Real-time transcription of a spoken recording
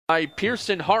by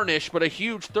Pearson Harnish, but a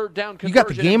huge third down conversion. You got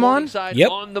the game on? Yep.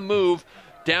 On the move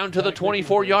down to the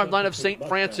 24-yard line of St.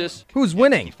 Francis. Who's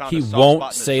winning? He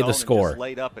won't say the score.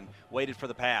 Laid up and waited for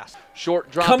the pass.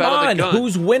 Short drop Come out of on, the gun.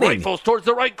 who's winning? Rifles towards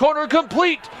the right corner,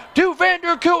 complete to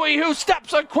Vander Cooey, who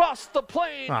steps across the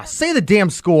plane. Say the damn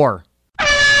score.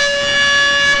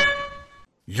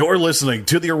 You're listening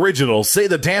to the original Say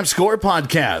the Damn Score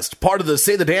podcast, part of the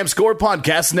Say the Damn Score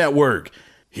podcast network.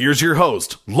 Here's your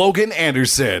host, Logan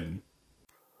Anderson.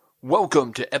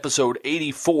 Welcome to episode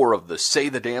 84 of the Say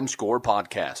the Damn Score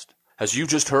podcast. As you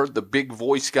just heard the big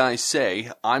voice guy say,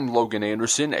 I'm Logan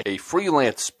Anderson, a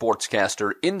freelance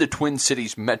sportscaster in the Twin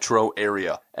Cities metro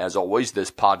area. As always,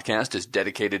 this podcast is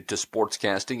dedicated to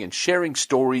sportscasting and sharing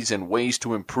stories and ways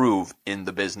to improve in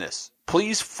the business.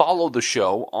 Please follow the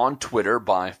show on Twitter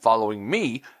by following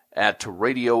me at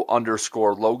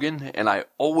radio_Logan, and I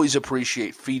always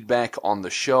appreciate feedback on the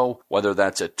show, whether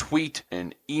that's a tweet,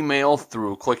 an email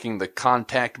through clicking the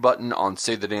contact button on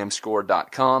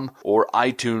saythedamnscore.com, or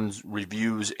iTunes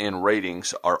reviews and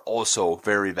ratings are also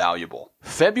very valuable.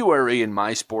 February in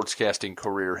my sportscasting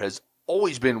career has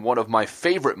always been one of my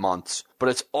favorite months, but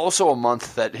it's also a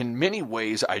month that in many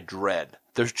ways I dread.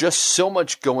 There's just so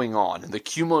much going on, and the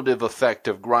cumulative effect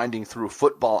of grinding through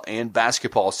football and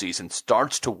basketball season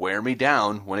starts to wear me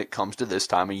down when it comes to this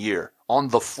time of year. On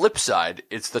the flip side,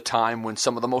 it's the time when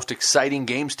some of the most exciting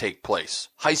games take place.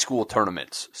 High school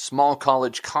tournaments, small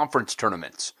college conference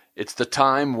tournaments. It's the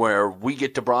time where we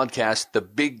get to broadcast the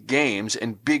big games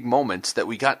and big moments that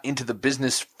we got into the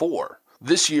business for.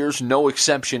 This year's no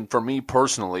exception for me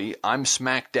personally. I'm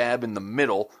smack dab in the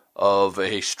middle of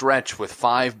a stretch with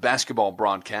 5 basketball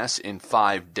broadcasts in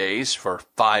 5 days for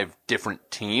 5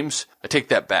 different teams. I take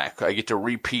that back. I get to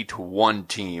repeat one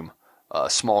team, a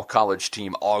small college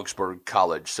team, Augsburg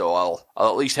College. So I'll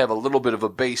at least have a little bit of a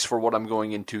base for what I'm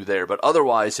going into there. But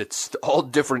otherwise, it's all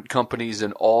different companies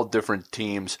and all different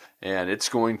teams. And it's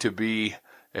going to be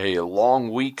a long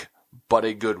week, but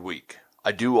a good week.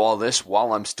 I do all this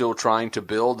while I'm still trying to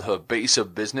build a base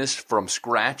of business from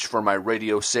scratch for my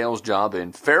radio sales job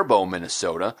in Faribault,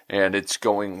 Minnesota, and it's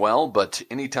going well, but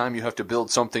anytime you have to build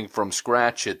something from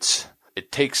scratch, it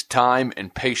takes time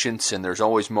and patience, and there's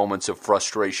always moments of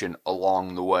frustration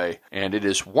along the way. And it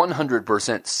is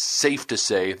 100% safe to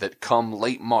say that come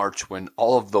late March, when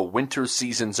all of the winter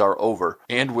seasons are over,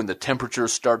 and when the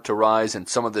temperatures start to rise and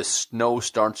some of this snow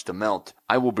starts to melt,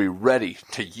 I will be ready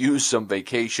to use some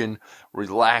vacation,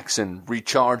 relax, and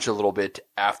recharge a little bit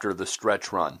after the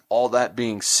stretch run. All that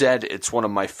being said, it's one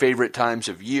of my favorite times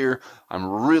of year. I'm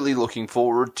really looking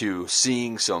forward to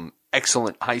seeing some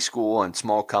excellent high school and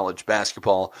small college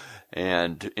basketball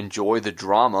and enjoy the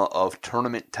drama of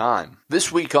tournament time.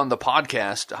 This week on the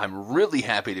podcast, I'm really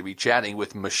happy to be chatting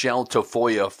with Michelle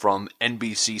Tafoya from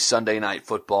NBC Sunday Night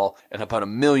Football and about a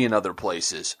million other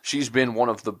places. She's been one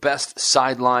of the best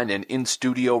sideline and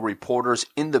in-studio reporters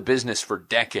in the business for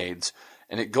decades,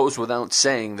 and it goes without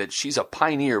saying that she's a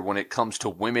pioneer when it comes to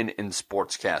women in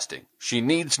sportscasting. She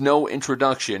needs no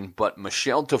introduction, but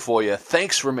Michelle Tafoya,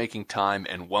 thanks for making time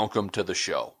and welcome to the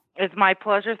show. It's my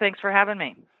pleasure. Thanks for having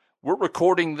me. We're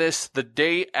recording this the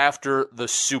day after the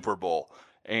Super Bowl,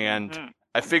 and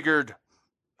I figured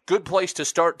good place to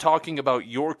start talking about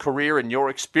your career and your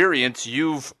experience.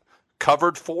 You've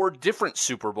covered 4 different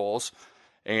Super Bowls,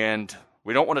 and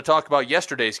we don't want to talk about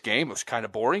yesterday's game. It was kind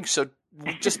of boring, so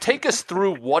just take us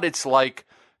through what it's like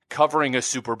covering a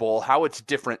Super Bowl, how it's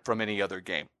different from any other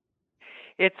game.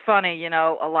 It's funny,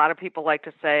 a lot of people like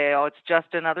to say, oh, it's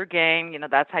just another game.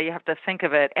 That's how you have to think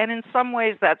of it. And in some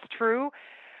ways that's true,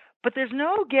 but there's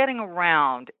no getting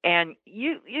around. And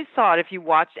you saw it if you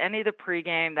watched any of the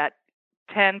pregame, that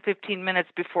 10, 15 minutes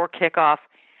before kickoff,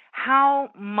 how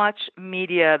much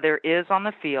media there is on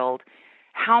the field,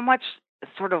 how much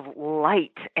sort of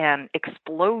light and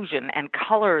explosion and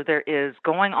color there is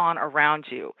going on around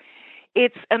you.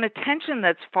 It's an attention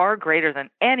that's far greater than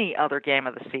any other game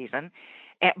of the season,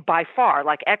 by far,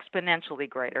 like exponentially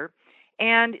greater.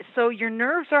 And so your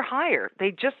nerves are higher.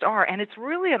 They just are. And it's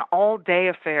really an all-day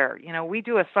affair. We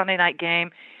do a Sunday night game,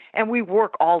 and we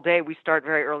work all day. We start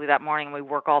very early that morning, and we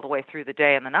work all the way through the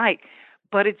day and the night.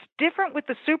 But it's different with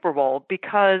the Super Bowl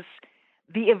because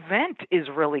the event is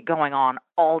really going on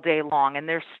all day long, and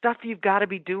there's stuff you've got to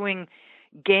be doing,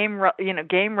 game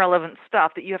relevant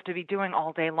stuff that you have to be doing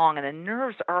all day long, and the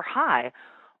nerves are high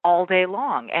all day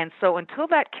long. And so until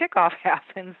that kickoff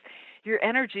happens, your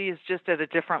energy is just at a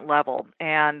different level.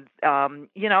 And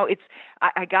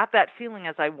I got that feeling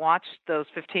as I watched those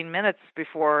 15 minutes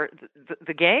before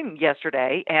the game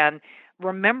yesterday, and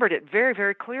remembered it very,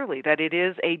 very clearly that it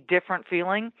is a different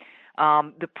feeling.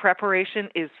 The preparation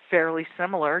is fairly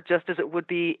similar, just as it would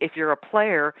be if you're a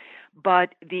player,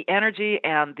 but the energy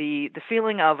and the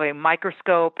feeling of a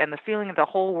microscope and the feeling of the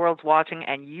whole world's watching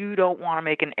and you don't want to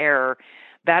make an error,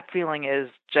 that feeling is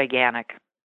gigantic.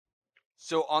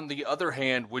 So on the other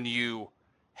hand, when you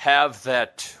have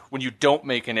that, when you don't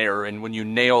make an error and when you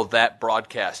nail that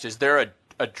broadcast, is there a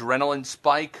adrenaline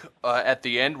spike at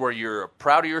the end where you're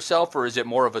proud of yourself, or is it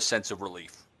more of a sense of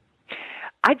relief?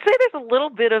 I'd say there's a little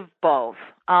bit of both.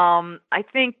 I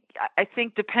think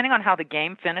depending on how the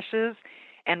game finishes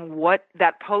and what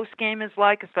that post game is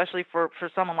like, especially for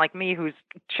someone like me who's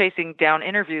chasing down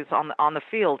interviews on the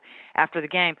field after the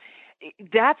game,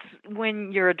 that's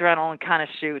when your adrenaline kind of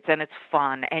shoots and it's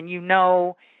fun, and you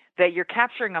know that you're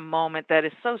capturing a moment that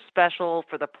is so special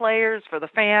for the players, for the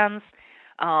fans,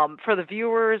 for the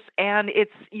viewers, and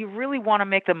you really want to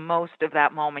make the most of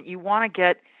that moment. You want to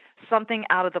get something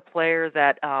out of the player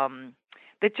that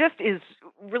just is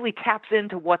really taps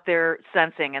into what they're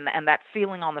sensing and that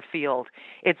feeling on the field.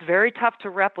 It's very tough to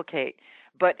replicate,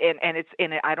 but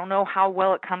I don't know how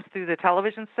well it comes through the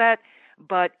television set,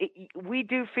 but we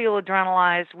do feel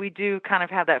adrenalized. We do kind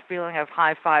of have that feeling of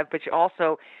high five, but you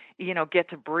also, get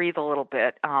to breathe a little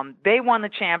bit. They won the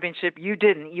championship. You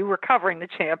didn't. You were covering the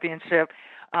championship.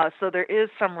 So there is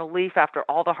some relief after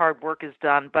all the hard work is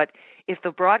done. But if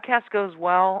the broadcast goes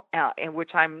well, and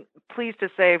which I'm pleased to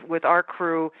say with our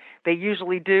crew, they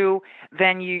usually do,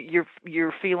 then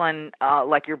you're feeling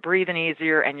like you're breathing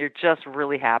easier and you're just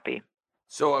really happy.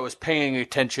 So I was paying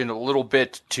attention a little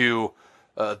bit to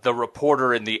the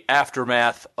reporter in the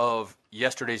aftermath of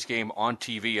yesterday's game on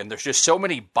TV, and there's just so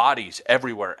many bodies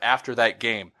everywhere after that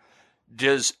game.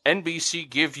 Does NBC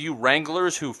give you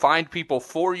wranglers who find people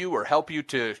for you or help you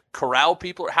to corral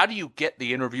people? Or how do you get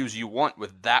the interviews you want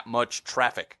with that much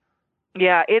traffic?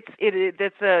 Yeah,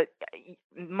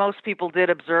 most people did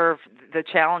observe the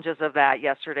challenges of that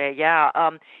yesterday. Yeah,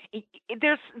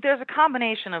 there's a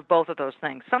combination of both of those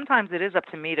things. Sometimes it is up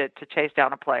to me to chase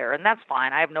down a player, and that's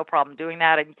fine. I have no problem doing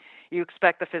that, and you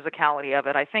expect the physicality of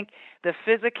it. I think the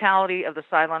physicality of the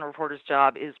sideline reporter's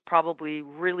job is probably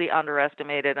really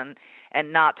underestimated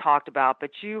and not talked about, but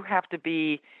you have to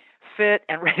be fit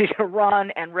and ready to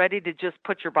run and ready to just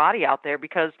put your body out there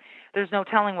because there's no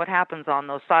telling what happens on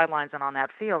those sidelines and on that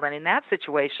field. And in that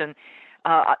situation,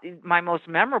 my most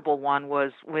memorable one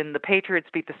was when the Patriots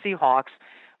beat the Seahawks.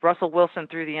 Russell Wilson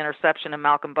threw the interception and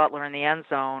Malcolm Butler in the end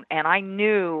zone. And I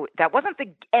knew that wasn't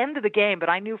the end of the game, but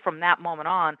I knew from that moment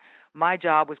on, my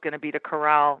job was going to be to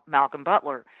corral Malcolm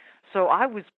Butler. So I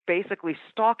was basically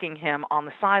stalking him on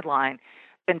the sideline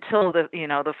until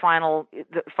the final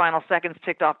seconds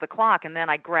ticked off the clock, and then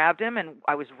I grabbed him and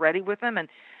I was ready with him. And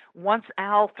once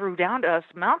Al threw down to us,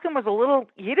 Malcolm was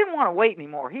he didn't want to wait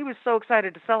anymore. He was so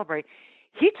excited to celebrate.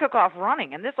 He took off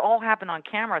running, and this all happened on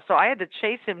camera, so I had to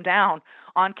chase him down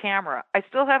on camera. I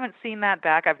still haven't seen that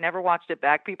back. I've never watched it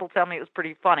back. People tell me it was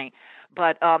pretty funny.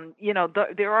 But,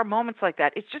 there are moments like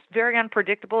that. It's just very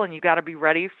unpredictable, and you got to be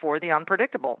ready for the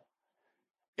unpredictable.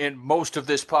 In most of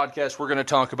this podcast, we're going to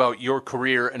talk about your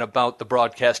career and about the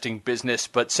broadcasting business.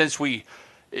 But since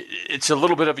it's a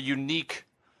little bit of a unique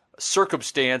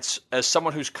circumstance, as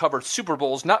someone who's covered Super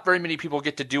Bowls, not very many people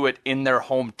get to do it in their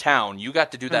hometown. You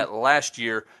got to do that last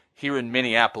year here in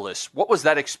Minneapolis. What was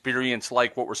that experience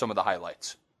like? What were some of the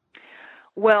highlights?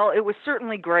 Well, it was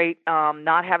certainly great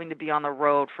not having to be on the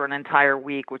road for an entire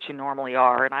week, which you normally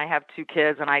are. And I have 2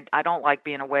 kids, and I don't like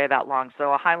being away that long.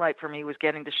 So a highlight for me was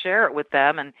getting to share it with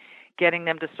them and getting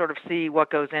them to sort of see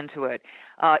what goes into it.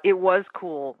 It was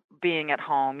cool being at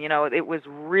home. It was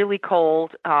really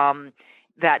cold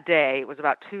that day. It was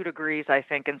about 2 degrees, I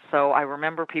think. And so I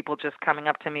remember people just coming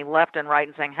up to me left and right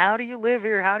and saying, "How do you live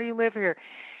here? How do you live here?"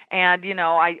 And,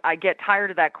 I get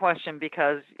tired of that question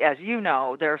because, as you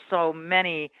know, there are so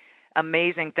many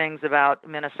amazing things about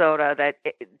Minnesota that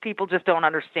people just don't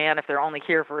understand if they're only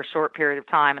here for a short period of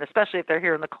time. And especially if they're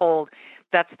here in the cold,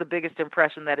 that's the biggest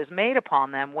impression that is made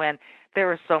upon them when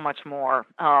there is so much more.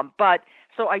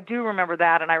 So I do remember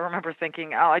that, and I remember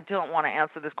thinking, I don't want to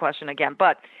answer this question again.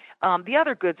 But the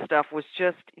other good stuff was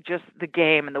just the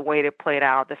game and the way it played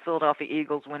out. The Philadelphia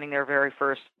Eagles winning their very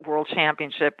first world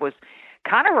championship was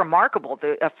kind of remarkable.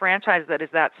 A franchise that is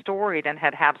that storied and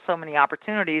had so many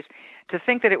opportunities, to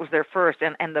think that it was their first,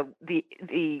 and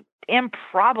the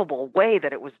improbable way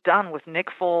that it was done with Nick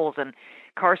Foles and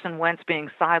Carson Wentz being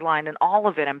sidelined and all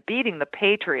of it, and beating the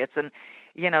Patriots and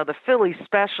the Philly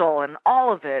special and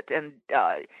all of it, and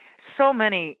so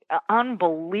many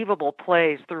unbelievable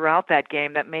plays throughout that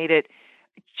game that made it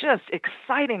just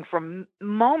exciting from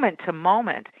moment to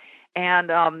moment. And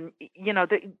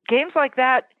the games like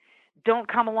that don't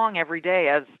come along every day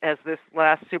as this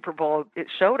last Super Bowl it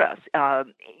showed us.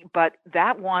 But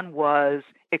that one was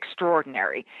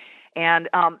extraordinary. And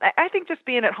I think just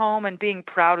being at home and being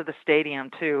proud of the stadium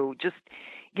too, just,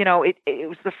 it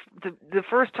was the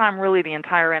first time really the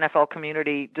entire NFL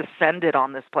community descended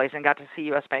on this place and got to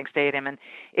see US Bank Stadium. And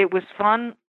it was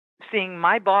fun seeing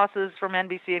my bosses from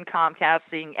NBC and Comcast,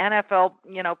 seeing NFL,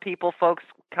 folks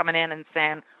coming in and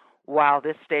saying, wow,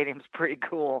 this stadium's pretty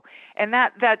cool. And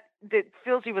that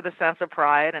fills you with a sense of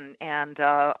pride. And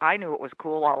I knew it was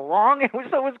cool all along.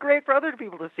 So it was great for other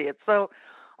people to see it. So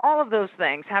all of those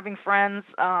things, having friends,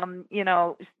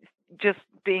 just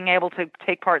being able to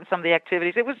take part in some of the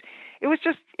activities.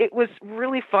 It was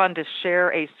really fun to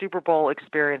share a Super Bowl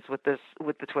experience with the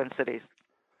Twin Cities.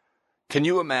 Can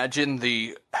you imagine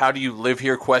the how do you live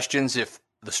here questions if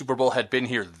the Super Bowl had been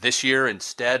here this year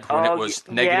instead when it was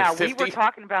negative 50? Yeah, we were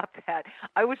talking about that.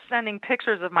 I was sending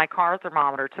pictures of my car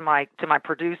thermometer to my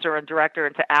producer and director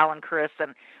and to Al and Chris,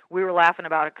 and we were laughing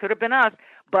about it. Could have been us,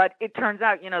 but it turns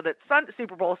out, that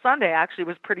Super Bowl Sunday actually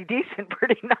was pretty decent,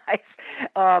 pretty nice.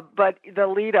 But the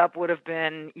lead up would have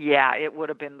been, it would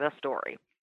have been the story.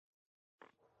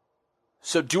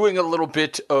 So doing a little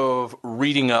bit of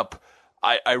reading up,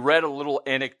 I read a little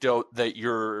anecdote that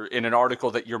you're in an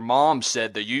article that your mom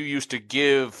said that you used to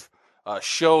give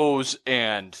shows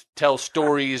and tell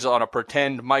stories on a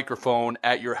pretend microphone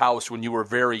at your house when you were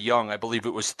very young. I believe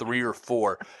it was 3 or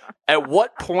 4. At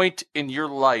what point in your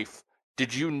life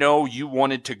did you know you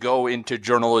wanted to go into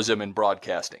journalism and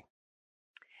broadcasting?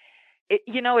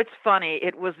 It's funny.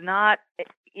 It was not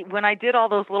when I did all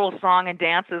those little song and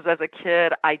dances as a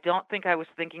kid. I don't think I was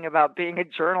thinking about being a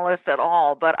journalist at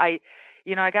all, but I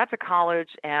got to college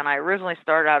and I originally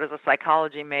started out as a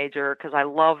psychology major because I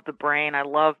love the brain. I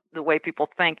love the way people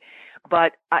think.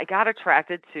 But I got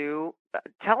attracted to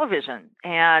television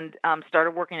and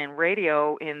started working in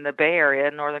radio in the Bay Area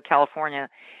in Northern California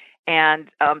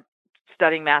and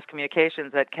studying mass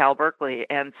communications at Cal Berkeley.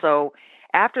 And so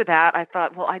after that, I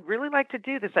thought, well, I'd really like to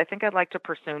do this. I think I'd like to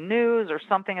pursue news or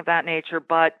something of that nature,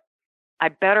 but I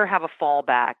better have a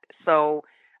fallback. So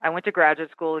I went to graduate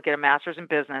school to get a master's in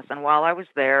business, and while I was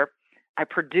there, I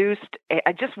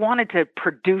just wanted to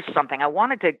produce something. I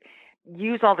wanted to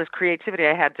use all this creativity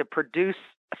I had to produce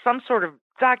some sort of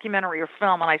documentary or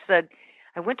film, and I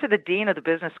went to the dean of the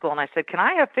business school, and I said, can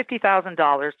I have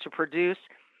 $50,000 to produce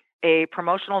a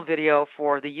promotional video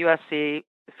for the USC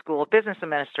School of Business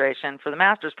Administration for the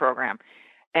master's program?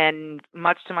 And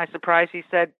much to my surprise, he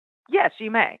said, yes, you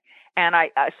may. And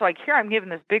I'm given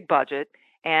this big budget,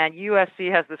 and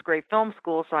USC has this great film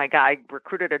school, so I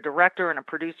recruited a director and a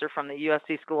producer from the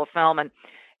USC School of Film,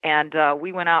 and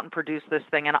we went out and produced this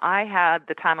thing, and I had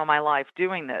the time of my life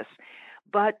doing this.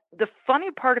 But the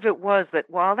funny part of it was that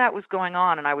while that was going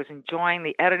on, and I was enjoying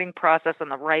the editing process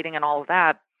and the writing and all of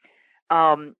that,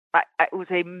 I was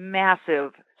a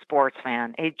massive sports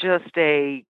fan, just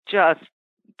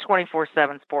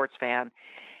 24/7 sports fan,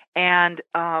 and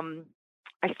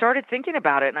I started thinking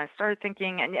about it, and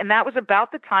and that was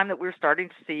about the time that we were starting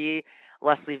to see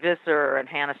Leslie Visser and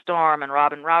Hannah Storm and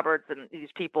Robin Roberts and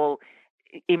these people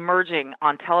emerging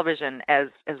on television as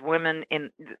women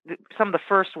some of the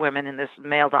first women in this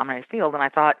male-dominated field. And I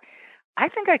thought, I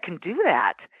think I can do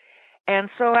that.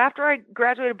 And so after I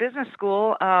graduated business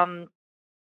school, I'll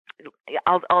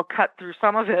cut through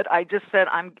some of it. I just said,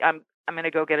 I'm going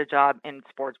to go get a job in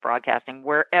sports broadcasting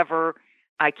wherever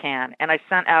I can. And I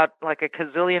sent out like a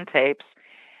gazillion tapes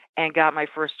and got my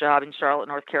first job in Charlotte,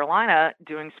 North Carolina,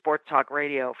 doing sports talk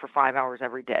radio for 5 hours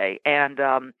every day. And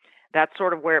that's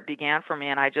sort of where it began for me.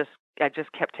 And I just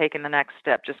kept taking the next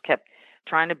step, just kept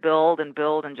trying to build and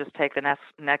just take the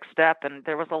next step. And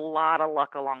there was a lot of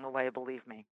luck along the way, believe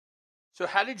me. So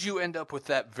how did you end up with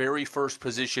that very first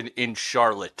position in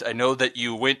Charlotte? I know that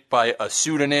you went by a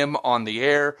pseudonym on the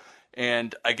air,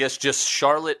 and I guess just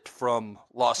Charlotte from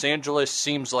Los Angeles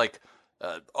seems like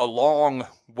a long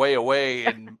way away.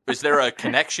 And is there a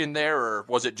connection there, or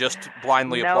was it just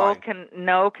blindly applying?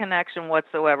 No connection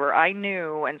whatsoever. I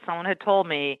knew, and someone had told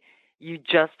me, you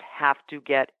just have to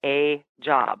get a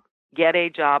job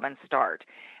and start.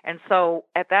 And so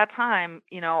at that time,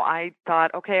 I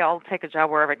thought, okay, I'll take a job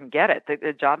wherever I can get it.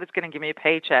 The job that's going to give me a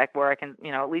paycheck where I can,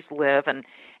 at least live and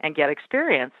get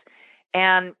experience.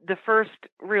 And the first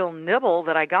real nibble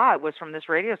that I got was from this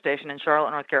radio station in Charlotte,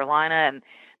 North Carolina, and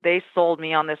they sold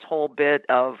me on this whole bit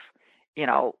of,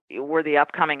 we're the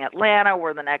upcoming Atlanta,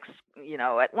 we're the next,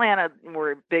 Atlanta,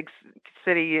 we're a big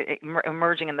city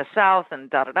emerging in the South, and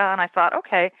da-da-da. And I thought,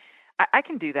 okay, I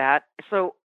can do that.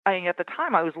 So at the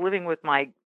time, I was living with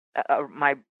one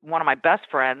of my best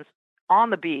friends on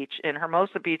the beach in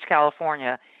Hermosa Beach,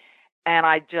 California, and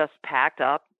I just packed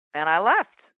up and I left.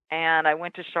 And I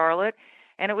went to Charlotte,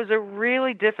 and it was a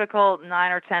really difficult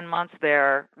 9 or 10 months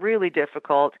there, really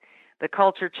difficult. The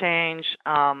culture change,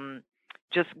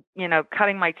 just,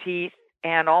 cutting my teeth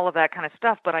and all of that kind of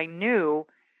stuff. But I knew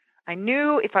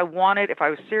if I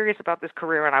was serious about this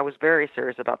career, and I was very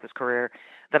serious about this career,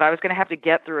 that I was going to have to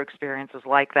get through experiences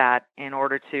like that in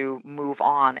order to move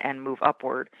on and move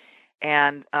upward.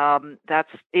 And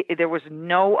there was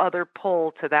no other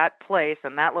pull to that place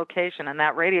and that location and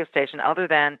that radio station other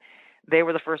than they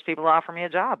were the first people to offer me a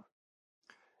job.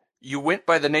 You went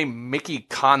by the name Mickey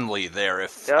Conley there,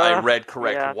 if I read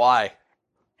correct. Yeah. Why?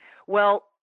 Well,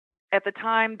 at the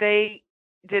time, they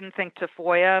didn't think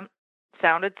Tafoya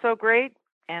sounded so great,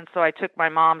 and so I took my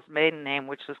mom's maiden name,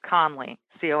 which was Conley,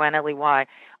 Conley,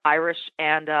 Irish,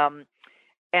 and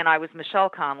I was Michelle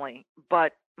Conley.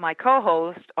 But my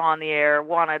co-host on the air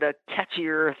wanted a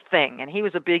catchier thing, and he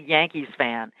was a big Yankees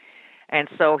fan, and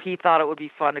so he thought it would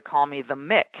be fun to call me the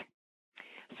Mick.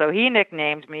 So he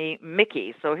nicknamed me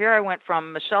Mickey. So here I went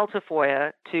from Michelle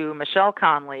Tafoya to Michelle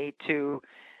Conley to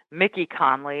Mickey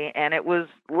Conley, and it was,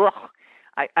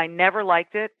 I never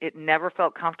liked it. It never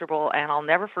felt comfortable, and I'll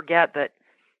never forget that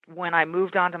when I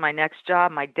moved on to my next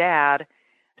job, my dad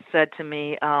said to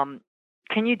me,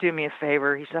 can you do me a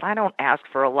favor? He said, I don't ask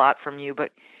for a lot from you,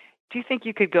 but do you think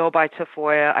you could go by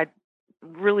Tafoya? I'd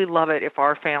really love it if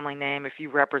our family name, if you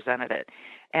represented it.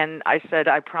 And I said,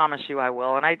 I promise you I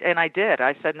will. And I did.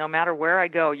 I said, no matter where I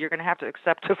go, you're going to have to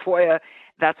accept Tafoya.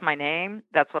 That's my name.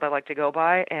 That's what I like to go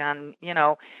by. And,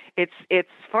 it's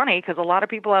funny because a lot of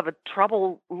people have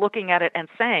trouble looking at it and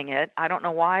saying it. I don't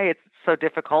know why it's so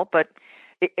difficult, but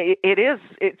it is.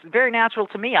 It's very natural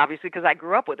to me, obviously, because I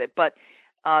grew up with it. But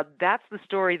that's the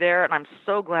story there, and I'm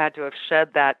so glad to have shed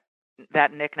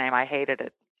that nickname. I hated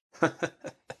it.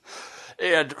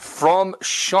 And from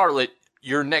Charlotte,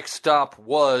 your next stop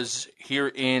was here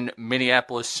in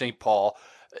Minneapolis, St. Paul.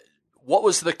 What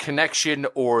was the connection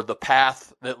or the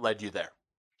path that led you there?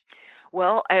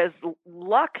 Well, as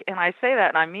luck, and I say that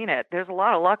and I mean it, there's a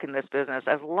lot of luck in this business.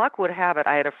 As luck would have it,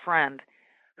 I had a friend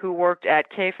who worked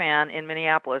at KFAN in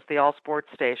Minneapolis, the all-sports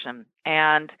station,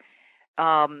 and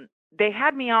they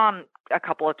had me on a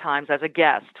couple of times as a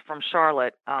guest from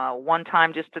Charlotte. One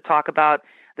time just to talk about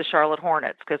the Charlotte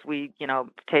Hornets, because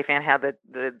KFAN had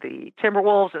the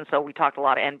Timberwolves, and so we talked a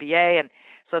lot of NBA, and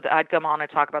so I'd come on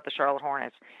and talk about the Charlotte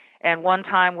Hornets. And one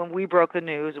time when we broke the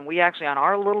news, and we actually on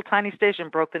our little tiny station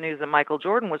broke the news that Michael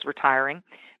Jordan was retiring,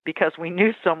 because we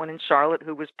knew someone in Charlotte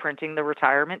who was printing the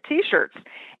retirement T-shirts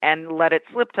and let it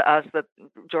slip to us that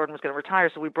Jordan was going to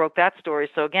retire. So we broke that story.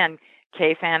 So again,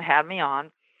 KFAN had me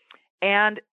on.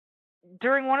 And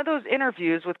during one of those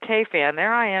interviews with KFAN,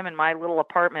 there I am in my little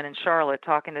apartment in Charlotte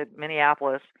talking to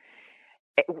Minneapolis,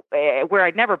 where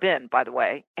I'd never been, by the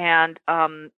way. And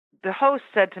the host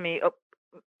said to me,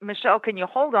 Michelle, can you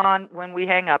hold on when we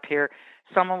hang up here?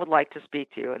 Someone would like to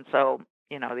speak to you. And so,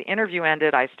 the interview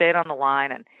ended. I stayed on the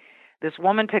line, and this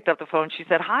woman picked up the phone. She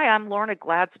said, hi, I'm Lorna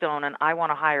Gladstone, and I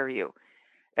want to hire you.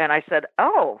 And I said,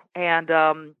 oh. And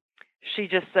she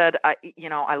just said,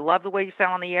 I love the way you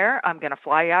sound on the air. I'm going to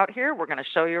fly you out here. We're going to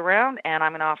show you around, and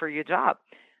I'm going to offer you a job.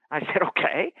 I said,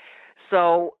 okay.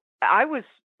 So I was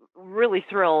really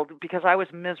thrilled because I was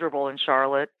miserable in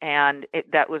Charlotte, and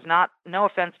that was no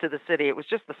offense to the city. It was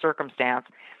just the circumstance.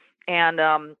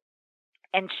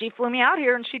 And she flew me out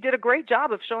here, and she did a great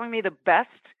job of showing me the best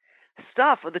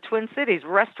stuff of the Twin Cities,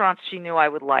 restaurants she knew I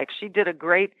would like. She did a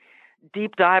great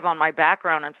deep dive on my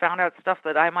background and found out stuff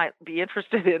that I might be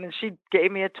interested in. And she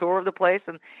gave me a tour of the place,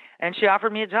 and she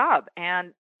offered me a job.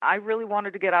 And I really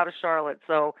wanted to get out of Charlotte.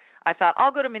 So I thought,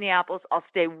 I'll go to Minneapolis. I'll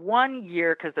stay 1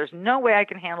 year because there's no way I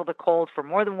can handle the cold for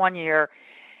more than 1 year.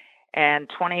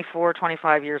 And 24,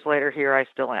 25 years later, here I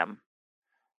still am.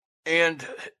 And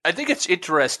I think it's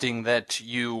interesting that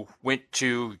you went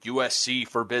to USC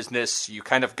for business. You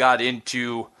kind of got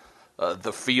into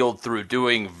the field through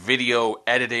doing video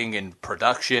editing and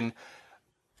production.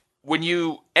 When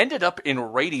you ended up in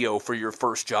radio for your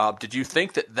first job, did you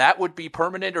think that would be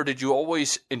permanent, or did you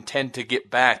always intend to get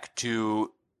back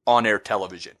to on-air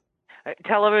television?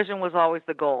 Television was always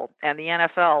the goal, and the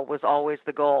NFL was always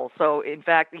the goal. So, in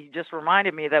fact, you just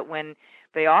reminded me that when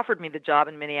they offered me the job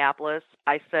in Minneapolis,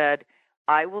 I said,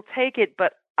 I will take it,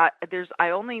 but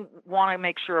I only want to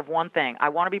make sure of one thing. I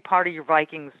want to be part of your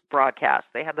Vikings broadcast.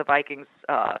 They had the Vikings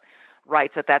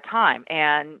rights at that time.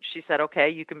 And she said, okay,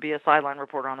 you can be a sideline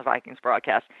reporter on the Vikings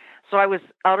broadcast. So I was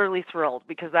utterly thrilled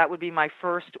because that would be my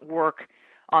first work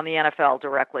on the NFL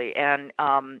directly. And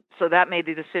so that made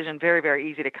the decision very,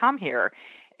 very easy to come here.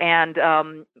 And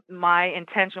my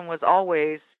intention was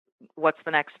always, what's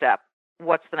the next step?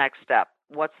 what's the next step?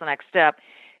 What's the next step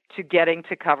to getting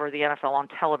to cover the NFL on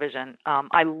television?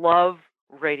 I love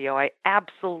radio. I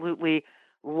absolutely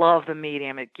love the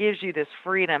medium. It gives you this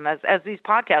freedom, as these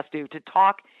podcasts do, to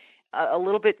talk a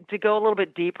little bit, to go a little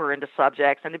bit deeper into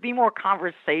subjects and to be more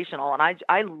conversational. And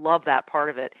I love that part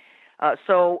of it.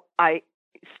 So I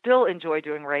still enjoy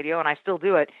doing radio, and I still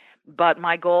do it. But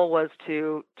my goal was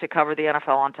to cover the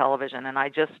NFL on television, and I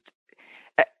just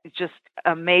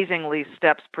amazingly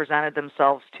steps presented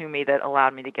themselves to me that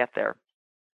allowed me to get there.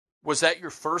 Was that your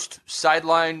first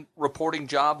sideline reporting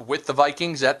job with the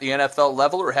Vikings at the NFL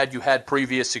level, or had you had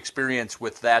previous experience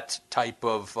with that type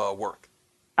of work?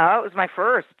 It was my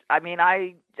first. I mean,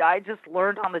 I just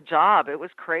learned on the job. It was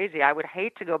crazy. I would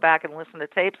hate to go back and listen to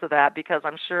tapes of that because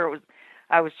I'm sure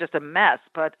I was just a mess.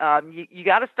 But you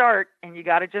got to start, and you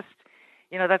got to just,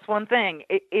 that's one thing.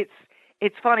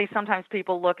 It's funny. Sometimes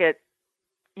people look at,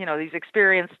 these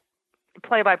experienced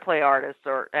play-by-play artists,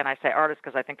 and I say artists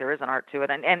because I think there is an art to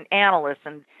it, and analysts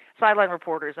and sideline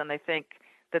reporters, and they think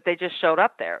that they just showed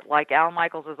up there, like Al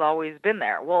Michaels has always been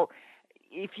there. Well,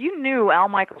 if you knew Al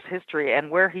Michaels' history and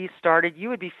where he started, you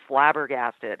would be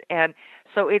flabbergasted. And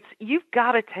so you've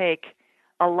got to take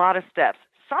a lot of steps.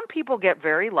 Some people get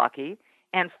very lucky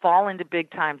and fall into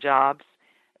big-time jobs,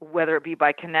 whether it be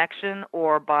by connection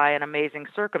or by an amazing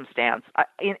circumstance.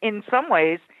 In some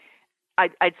ways,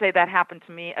 I'd say that happened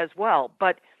to me as well.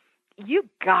 But you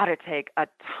got to take a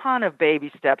ton of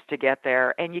baby steps to get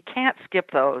there, and you can't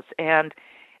skip those. And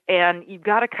you've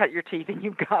got to cut your teeth, and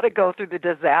you've got to go through the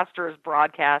disastrous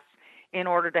broadcasts in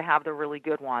order to have the really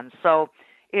good ones. So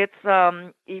it's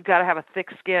you've got to have a thick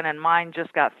skin, and mine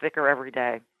just got thicker every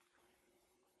day.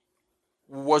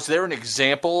 Was there an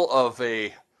example of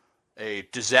a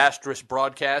disastrous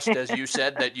broadcast, as you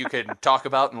said, that you can talk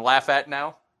about and laugh at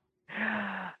now?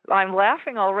 I'm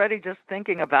laughing already just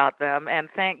thinking about them, and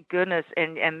thank goodness,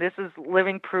 and this is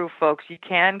living proof, folks. You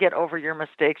can get over your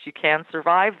mistakes. You can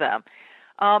survive them.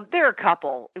 There are a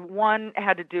couple. One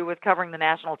had to do with covering the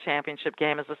national championship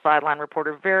game as a sideline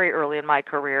reporter very early in my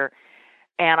career,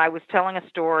 and I was telling a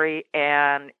story,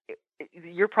 and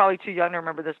you're probably too young to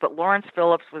remember this, but Lawrence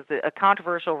Phillips was a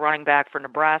controversial running back for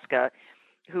Nebraska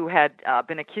who had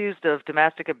been accused of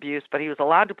domestic abuse, but he was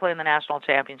allowed to play in the national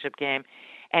championship game.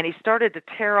 And he started to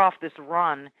tear off this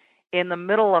run in the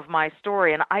middle of my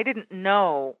story. And I didn't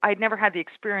know, I'd never had the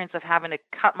experience of having to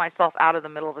cut myself out of the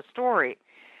middle of a story.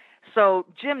 So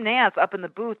Jim Nance up in the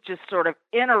booth just sort of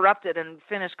interrupted and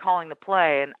finished calling the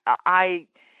play. And I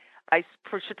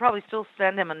should probably still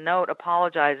send him a note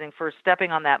apologizing for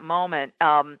stepping on that moment.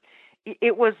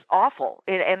 It was awful.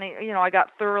 I got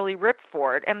thoroughly ripped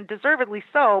for it, and deservedly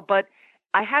so, but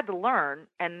I had to learn,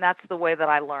 and that's the way that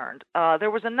I learned.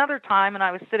 There was another time, and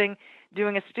I was sitting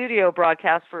doing a studio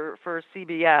broadcast for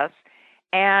CBS,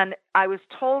 and I was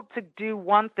told to do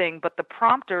one thing, but the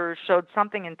prompter showed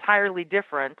something entirely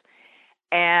different,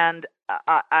 and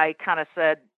I kind of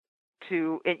said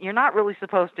you're not really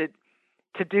supposed to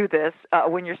do this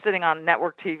when you're sitting on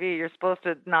network TV. You're supposed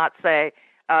to not say,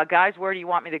 guys, where do you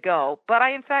want me to go? But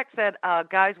I, in fact, said,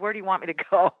 guys, where do you want me to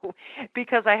go?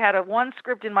 Because I had one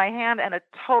script in my hand and a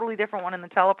totally different one in the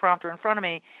teleprompter in front of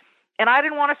me, and I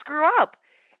didn't want to screw up.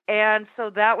 And so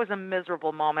that was a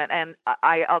miserable moment. And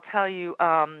I'll tell you,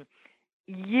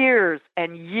 years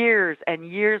and years and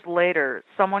years later,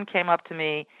 someone came up to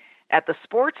me at the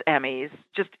sports Emmys,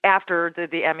 just after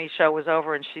the Emmy show was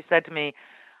over, and she said to me,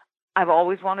 I've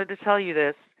always wanted to tell you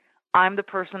this. I'm the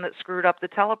person that screwed up the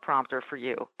teleprompter for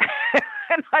you.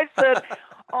 And I said,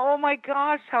 oh my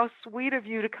gosh, how sweet of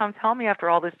you to come tell me after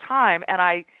all this time. And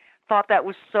I thought that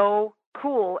was so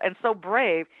cool and so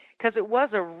brave, because it was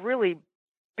a really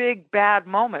big, bad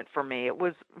moment for me. It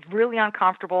was really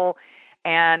uncomfortable.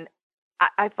 And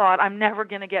I thought, I'm never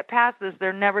going to get past this.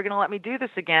 They're never going to let me do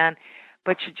this again.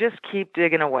 But you just keep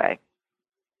digging away.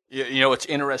 It's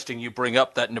interesting you bring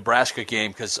up that Nebraska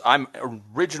game, because I'm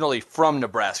originally from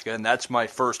Nebraska, and that's my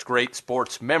first great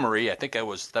sports memory. I think that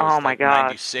was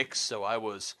 96, so I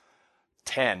was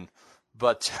 10.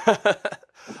 But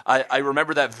I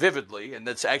remember that vividly, and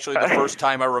that's actually the first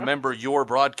time I remember your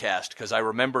broadcast, because I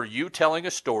remember you telling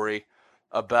a story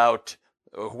about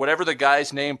whatever the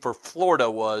guy's name for Florida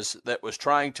was that was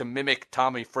trying to mimic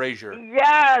Tommy Frazier.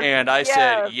 Yes. And I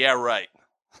said, yeah, right.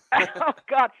 Oh,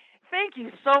 God. Thank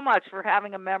you so much for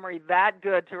having a memory that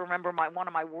good to remember one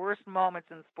of my worst moments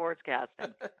in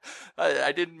sportscasting.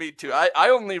 I didn't mean to. I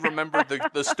only remembered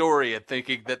the story and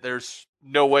thinking that there's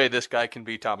no way this guy can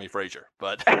be Tommy Frazier.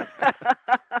 But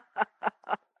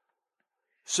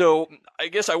so I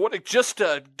guess I want to just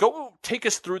go take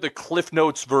us through the Cliff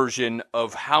Notes version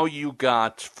of how you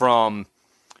got from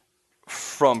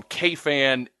from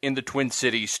KFAN in the Twin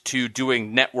Cities to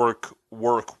doing network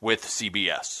work with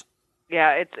CBS?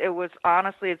 Yeah, it was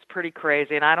honestly, it's pretty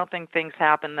crazy, and I don't think things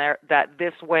happen there that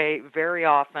this way very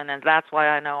often, and that's why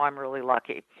I know I'm really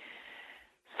lucky.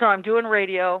 So I'm doing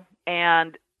radio,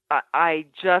 and I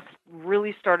just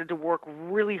really started to work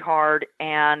really hard,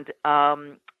 and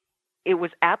it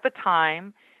was at the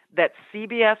time that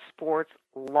CBS Sports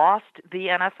lost the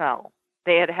NFL.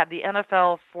 They had the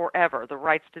NFL forever, the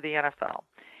rights to the NFL.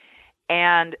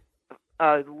 And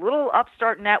a little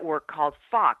upstart network called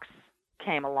Fox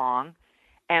came along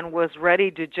and was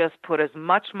ready to just put as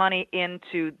much money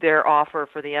into their offer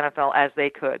for the NFL as they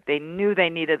could. They knew they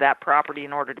needed that property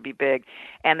in order to be big,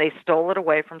 and they stole it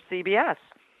away from CBS.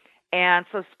 And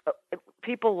so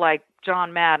people like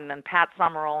John Madden and Pat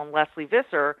Summerall and Leslie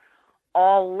Visser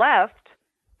all left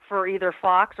for either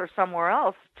Fox or somewhere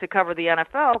else to cover the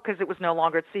NFL because it was no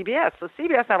longer at CBS. So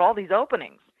CBS had all these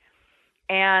openings,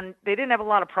 and they didn't have a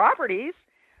lot of properties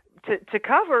to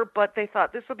cover, but they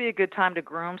thought this would be a good time to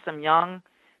groom some young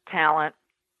talent.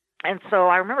 And so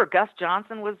I remember Gus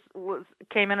Johnson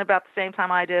came in about the same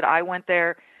time I did. I went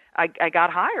there. I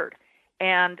got hired.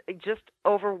 And just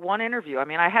over one interview, I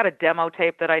mean, I had a demo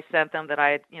tape that I sent them that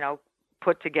I had,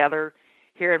 put together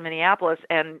here in Minneapolis,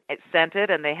 and it sent it,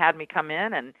 and they had me come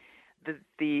in, and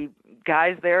the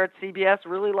guys there at CBS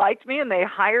really liked me, and they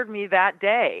hired me that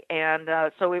day. And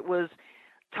so it was,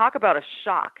 talk about a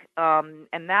shock.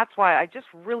 And that's why I just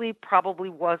really probably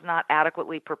was not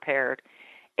adequately prepared.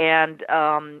 And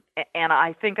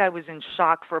I think I was in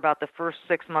shock for about the first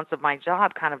 6 months of my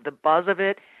job, kind of the buzz of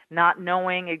it, not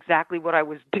knowing exactly what I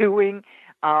was doing,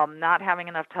 not having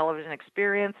enough television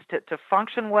experience to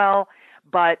function well.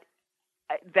 But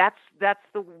that's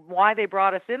why they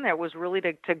brought us in there, was really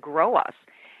to grow us.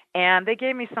 And they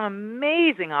gave me some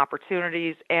amazing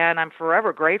opportunities, and I'm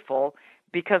forever grateful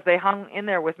because they hung in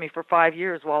there with me for 5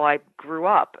 years while I grew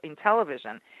up in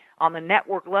television on the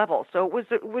network level. So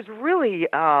it was really,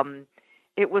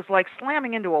 it was like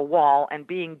slamming into a wall and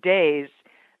being dazed,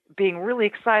 being really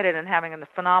excited and having a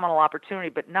phenomenal opportunity,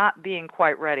 but not being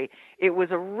quite ready. It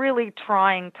was a really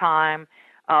trying time,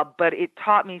 but it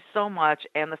taught me so much.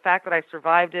 And the fact that I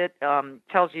survived it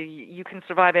tells you you can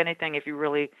survive anything if you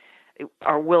really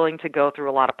are willing to go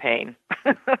through a lot of pain.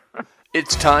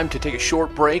 It's time to take a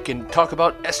short break and talk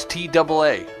about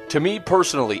STAA. To me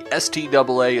personally,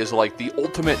 STAA is like the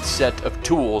ultimate set of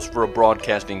tools for a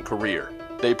broadcasting career.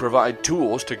 They provide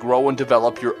tools to grow and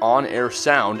develop your on-air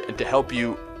sound and to help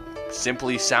you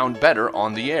simply sound better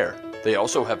on the air. They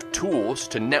also have tools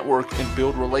to network and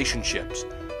build relationships,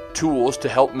 tools to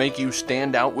help make you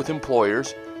stand out with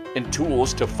employers, and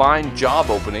tools to find job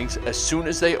openings as soon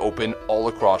as they open all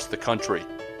across the country.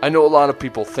 I know a lot of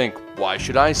people think, why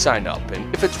should I sign up,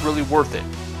 and if it's really worth it?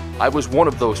 I was one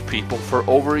of those people for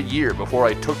over a year before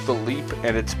I took the leap,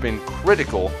 and it's been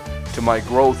critical to my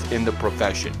growth in the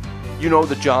profession. You know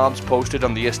the jobs posted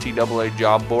on the STAA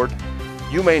job board?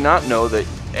 You may not know that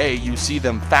A, you see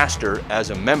them faster as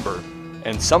a member,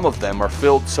 and some of them are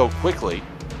filled so quickly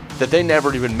that they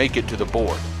never even make it to the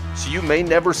board. So you may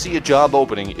never see a job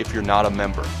opening if you're not a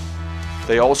member.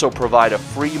 They also provide a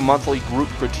free monthly group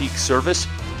critique service,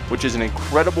 which is an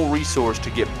incredible resource to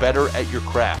get better at your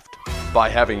craft by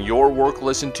having your work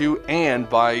listened to and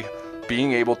by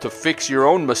being able to fix your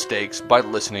own mistakes by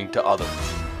listening to others.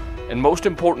 And most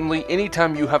importantly,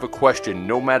 anytime you have a question,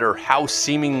 no matter how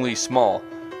seemingly small,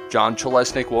 John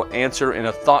Chalesnik will answer in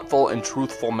a thoughtful and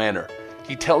truthful manner.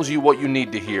 He tells you what you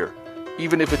need to hear,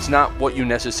 even if it's not what you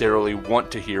necessarily want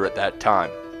to hear at that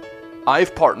time.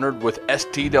 I've partnered with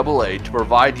STAA to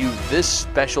provide you this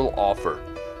special offer.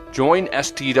 Join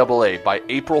STAA by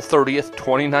April 30th,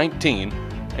 2019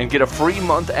 and get a free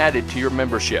month added to your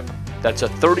membership. That's a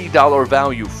 $30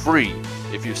 value free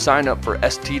if you sign up for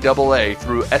STAA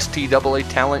through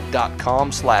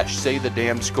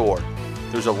STAAtalent.com/saythedamnscore.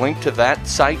 There's a link to that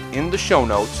site in the show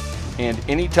notes, and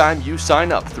anytime you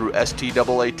sign up through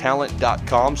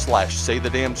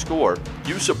STAAtalent.com/saythedamnscore,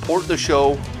 you support the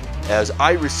show as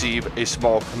I receive a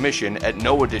small commission at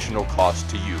no additional cost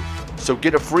to you. So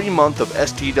get a free month of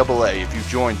STAA if you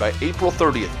join by April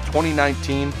 30th,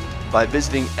 2019 by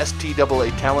visiting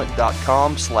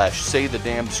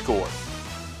STAAtalent.com/saythedamnscore.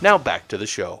 Now back to the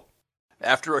show.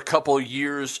 After a couple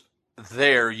years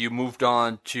there, you moved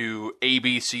on to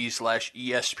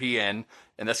ABC/ESPN,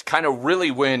 and that's kind of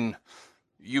really when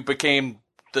you became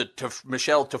the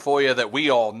Michelle Tafoya that we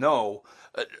all know.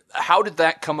 How did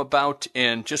that come about,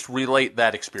 and just relate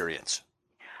that experience?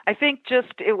 I think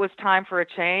just it was time for a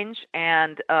change,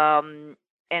 and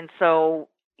so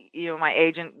my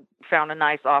agent found a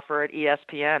nice offer at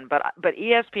ESPN, but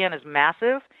ESPN is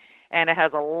massive, and it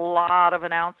has a lot of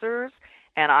announcers,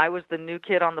 and I was the new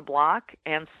kid on the block,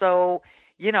 and so,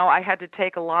 I had to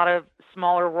take a lot of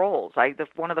smaller roles.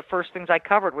 One of the first things I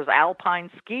covered was alpine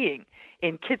skiing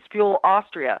in Kitzbühel,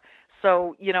 Austria.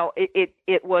 So,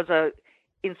 it was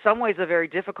in some ways a very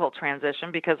difficult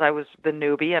transition because I was the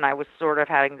newbie and I was sort of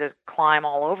having to climb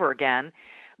all over again.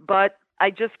 But I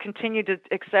just continued to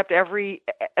accept every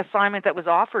assignment that was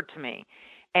offered to me.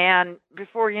 And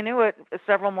before you knew it,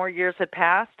 several more years had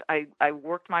passed. I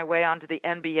worked my way onto the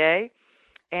NBA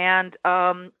and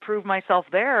proved myself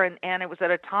there. And it was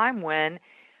at a time when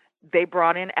they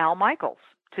brought in Al Michaels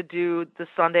to do the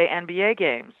Sunday NBA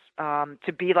games,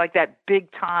 to be like that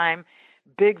big time,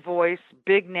 big voice,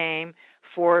 big name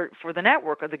for the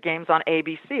network of the games on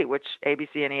ABC, which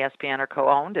ABC and ESPN are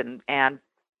co-owned. And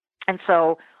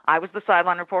so I was the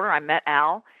sideline reporter. I met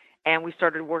Al, and we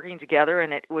started working together,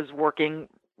 and it was working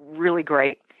really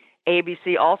great.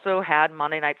 ABC also had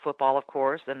Monday Night Football, of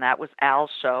course, and that was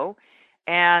Al's show.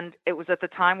 And it was at the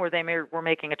time where they were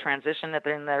making a transition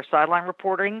in their sideline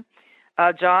reporting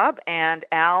job, and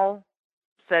Al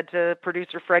said to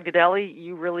producer Fred Godelli,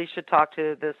 "You really should talk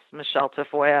to this Michelle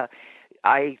Tafoya.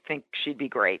 I think she'd be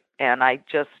great." And I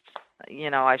just,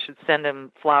 I should send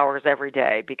him flowers every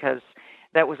day because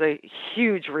that was a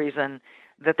huge reason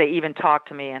that they even talked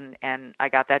to me, and I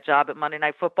got that job at Monday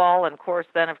Night Football. And of course,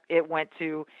 then it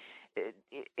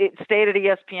stayed at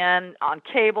ESPN on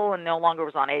cable and no longer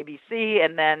was on ABC.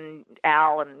 And then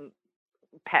Al and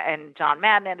John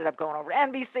Madden ended up going over to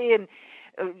NBC, and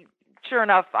sure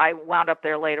enough, I wound up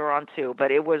there later on too.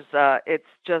 But it's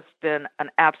just been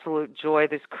an absolute joy.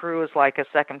 This crew is like a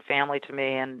second family to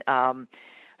me, and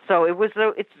so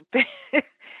it's been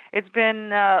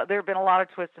there have been a lot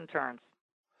of twists and turns.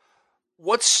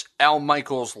 What's Al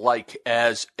Michaels like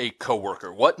as a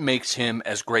coworker? What makes him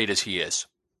as great as he is?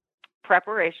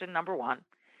 Preparation, number one.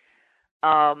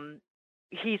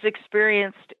 He's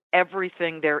experienced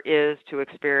everything there is to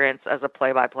experience as a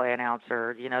play-by-play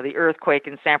announcer. The earthquake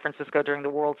in San Francisco during the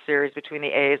World Series between the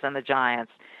A's and the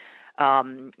Giants,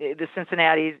 the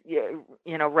Cincinnati,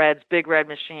 Reds, Big Red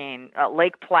Machine,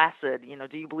 Lake Placid.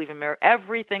 Do you believe in mirror?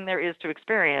 Everything there is to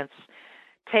experience.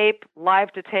 Tape,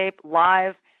 live to tape,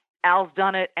 live. Al's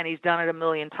done it, and he's done it a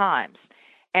million times.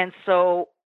 And so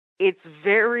he's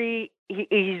very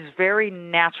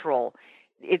natural.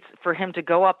 It's for him to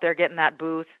go up there, get in that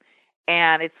booth,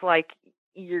 and it's like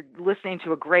you're listening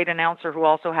to a great announcer who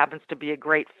also happens to be a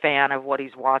great fan of what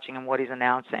he's watching and what he's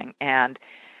announcing. And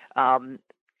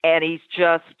he's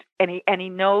just, and he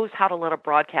knows how to let a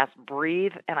broadcast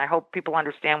breathe. And I hope people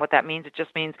understand what that means. It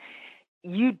just means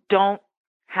you don't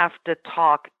have to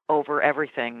talk over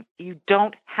everything. You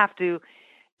don't have to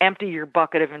empty your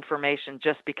bucket of information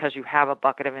just because you have a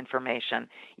bucket of information.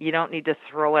 You don't need to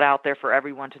throw it out there for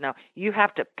everyone to know. You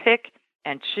have to pick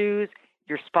and choose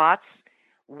your spots,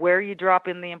 where you drop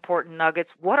in the important nuggets.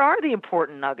 What are the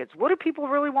important nuggets? What do people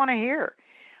really want to hear?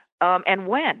 And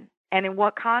when? And in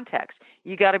what context?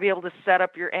 You got to be able to set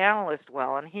up your analyst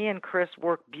well. And he and Chris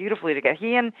worked beautifully together.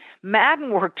 He and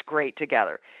Madden worked great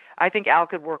together. I think Al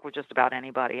could work with just about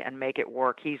anybody and make it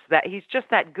work. He's just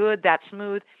that good, that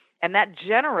smooth, and that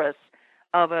generous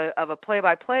of a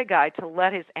play-by-play guy to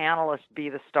let his analyst be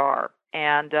the star.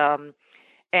 And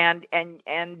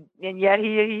yet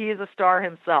he is a star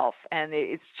himself. And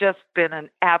it's just been an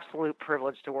absolute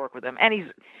privilege to work with him. And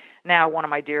he's now one of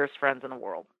my dearest friends in the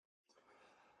world.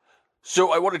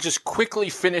 So I want to just quickly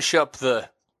finish up the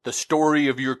story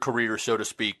of your career, so to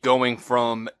speak, going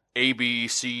from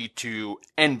ABC to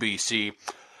NBC,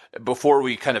 before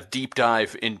we kind of deep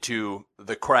dive into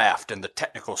the craft and the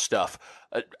technical stuff.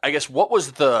 I guess, what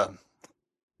was the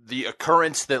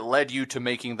occurrence that led you to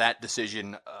making that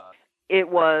decision? It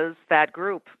was that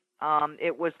group.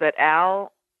 It was that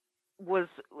Al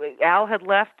had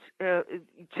left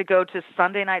to go to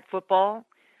Sunday Night Football.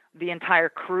 The entire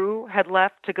crew had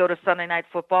left to go to Sunday Night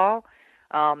Football.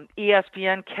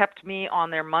 ESPN kept me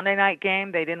on their Monday night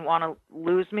game. They didn't want to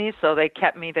lose me, so they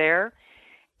kept me there.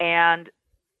 And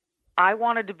I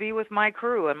wanted to be with my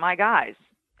crew and my guys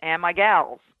and my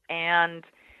gals. And,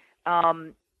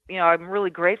 I'm really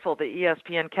grateful that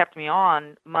ESPN kept me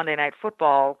on Monday Night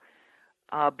Football.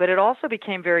 But it also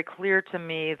became very clear to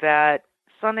me that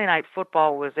Sunday Night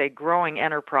Football was a growing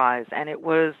enterprise, and it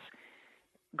was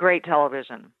great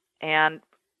television. And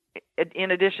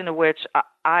in addition to which,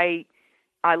 I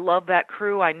love that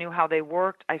crew. I knew how they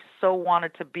worked. I so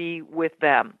wanted to be with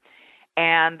them.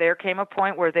 And there came a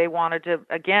point where they wanted to,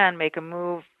 again, make a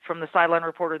move from the sideline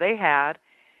reporter they had.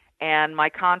 And my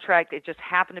contract, it just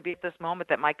happened to be at this moment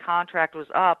that my contract was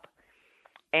up.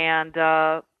 And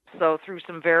so through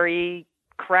some very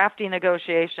crafty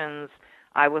negotiations,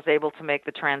 I was able to make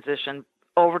the transition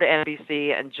over to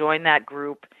NBC and join that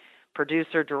group,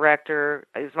 producer, director.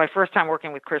 It was my first time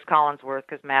working with Chris Collinsworth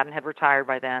because Madden had retired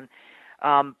by then.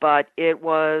 But it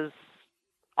was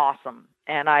awesome.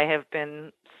 And I have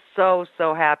been so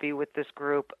happy with this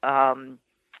group.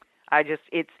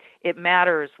 It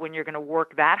matters when you're going to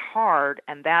work that hard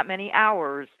and that many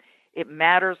hours. It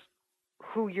matters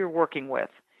who you're working with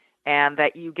and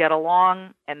that you get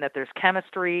along and that there's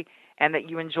chemistry and that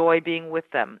you enjoy being with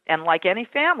them. And like any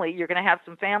family, you're going to have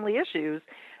some family issues,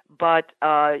 but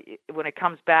when it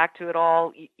comes back to it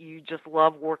all, you just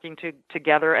love working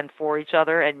together and for each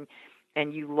other,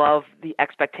 and you love the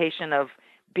expectation of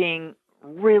being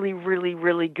really, really,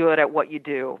 really good at what you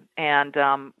do and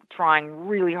trying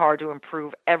really hard to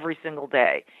improve every single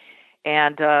day.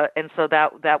 And so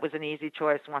that was an easy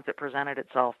choice once it presented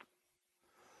itself.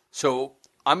 So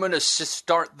I'm going to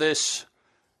start this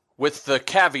with the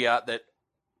caveat that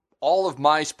all of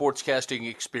my sportscasting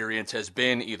experience has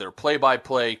been either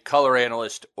play-by-play, color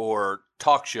analyst, or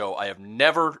talk show. I have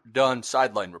never done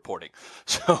sideline reporting.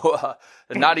 So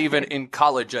not even in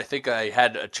college. I think I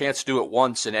had a chance to do it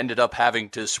once and ended up having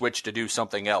to switch to do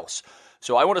something else.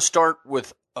 So I want to start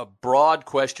with a broad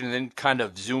question and then kind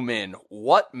of zoom in.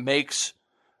 What makes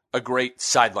a great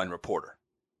sideline reporter?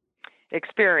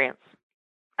 Experience.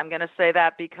 I'm going to say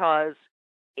that because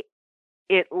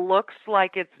it looks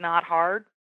like it's not hard,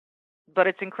 but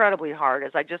it's incredibly hard.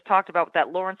 As I just talked about with that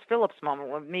Lawrence Phillips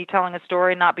moment, with me telling a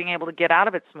story and not being able to get out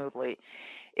of it smoothly.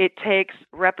 It takes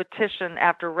repetition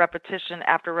after repetition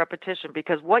after repetition,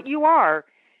 because what you are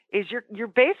is you're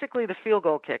basically the field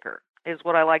goal kicker, is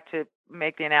what I like to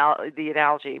make the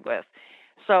analogy with.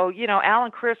 So, Al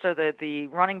and Chris are the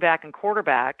running back and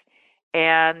quarterback,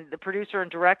 and the producer and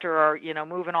director are,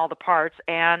 moving all the parts,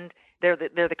 and they're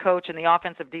the coach and the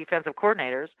offensive defensive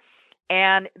coordinators.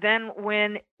 And then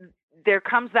when there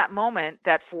comes that moment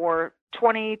that for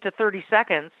 20 to 30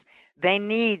 seconds, they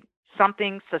need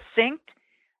something succinct,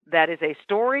 that is a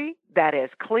story, that is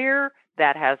clear,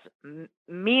 that has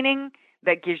meaning,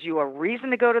 that gives you a reason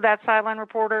to go to that sideline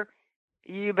reporter,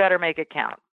 you better make it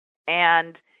count.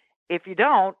 And if you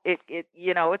don't,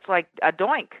 it's like a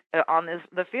doink on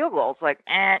the field goal. It's like,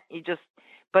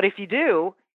 but if you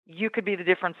do, you could be the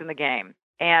difference in the game.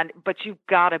 But you've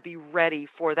got to be ready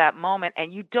for that moment,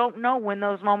 and you don't know when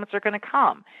those moments are going to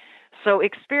come. So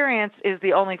experience is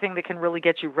the only thing that can really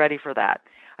get you ready for that.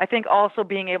 I think also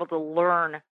being able to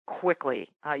learn quickly.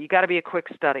 You got to be a quick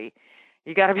study.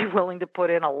 You got to be willing to put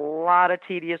in a lot of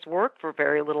tedious work for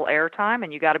very little airtime,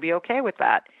 and you got to be okay with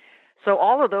that. So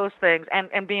all of those things,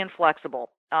 and being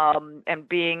flexible, and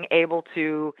being able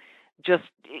to just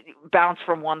bounce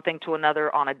from one thing to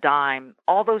another on a dime.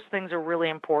 All those things are really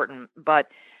important, but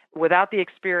without the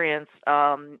experience,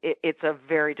 it's a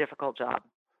very difficult job.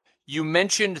 You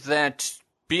mentioned that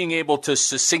being able to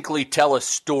succinctly tell a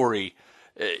story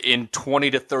in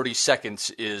 20 to 30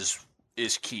 seconds is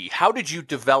key. How did you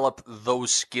develop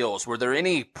those skills? Were there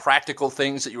any practical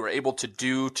things that you were able to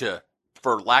do to,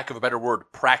 for lack of a better word,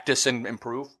 practice and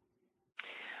improve?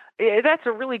 That's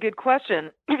a really good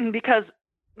question, because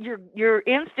your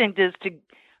instinct is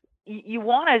you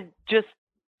want to just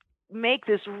make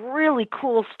this really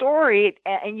cool story,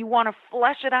 and you want to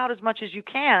flesh it out as much as you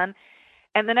can.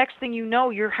 And the next thing you know,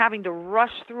 you're having to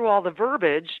rush through all the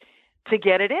verbiage to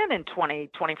get it in 20,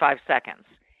 25 seconds.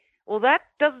 Well, that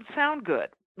doesn't sound good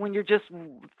when you're just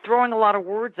throwing a lot of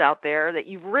words out there, that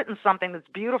you've written something that's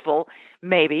beautiful,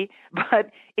 maybe, but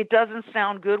it doesn't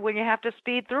sound good when you have to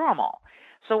speed through them all.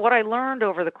 So what I learned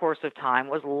over the course of time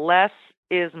was less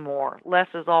is more. Less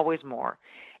is always more.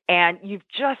 And you've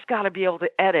just got to be able to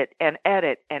edit and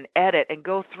edit and edit and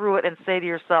go through it and say to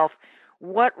yourself,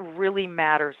 what really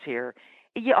matters here?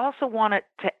 You also want it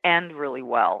to end really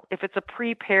well. If it's a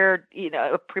prepared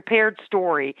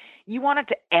story, you want it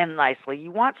to end nicely.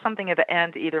 You want something at the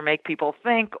end to either make people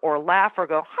think or laugh or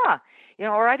go,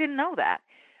 or I didn't know that.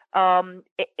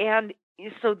 And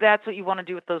so that's what you want to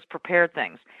do with those prepared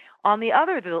things. On the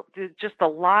other, just the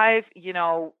live,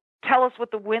 tell us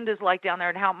what the wind is like down there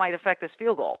and how it might affect this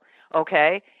field goal.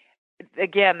 Okay.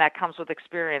 Again, that comes with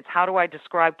experience. How do I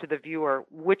describe to the viewer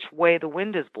which way the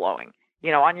wind is blowing?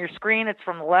 On your screen, it's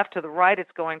from the left to the right. It's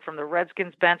going from the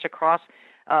Redskins bench across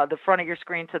the front of your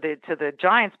screen to the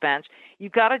Giants bench.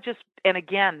 You've got to and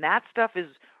again, that stuff is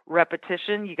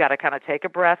repetition. You got to kind of take a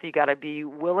breath. You got to be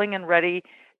willing and ready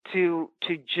to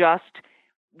just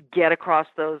get across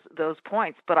those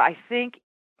points. But I think,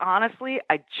 honestly,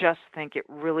 I just think it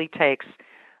really takes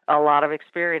a lot of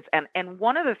experience. And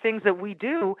one of the things that we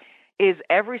do is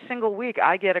every single week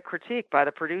I get a critique by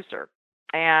the producer.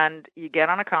 and you get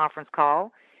on a conference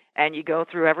call, and you go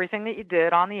through everything that you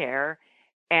did on the air,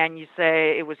 and you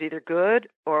say it was either good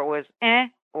or it was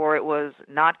or it was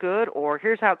not good, or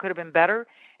here's how it could have been better.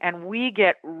 And we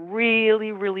get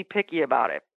really, really picky about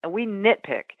it. And we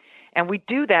nitpick. And we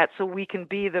do that so we can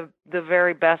be the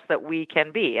very best that we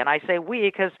can be. And I say we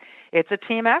because it's a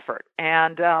team effort.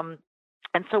 And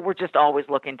so we're just always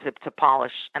looking to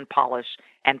polish and polish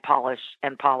and polish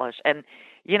and polish. And,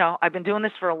 you know, I've been doing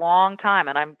this for a long time,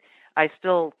 and I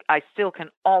still can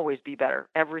always be better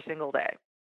every single day.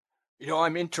 You know,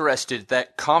 I'm interested,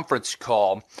 that conference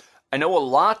call, I know a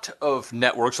lot of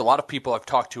networks, a lot of people I've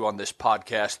talked to on this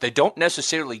podcast, they don't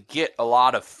necessarily get a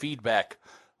lot of feedback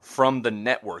from the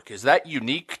network. Is that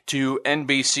unique to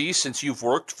NBC since you've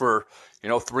worked for,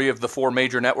 3 of the 4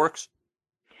 major networks?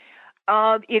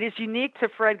 It is unique to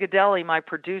Fred Gaudelli, my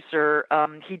producer.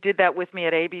 He did that with me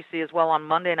at ABC as well on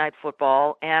Monday Night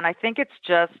Football. And I think it's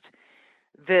just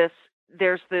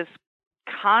there's this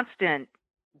constant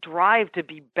drive to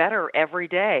be better every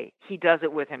day. He does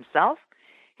it with himself.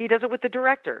 He does it with the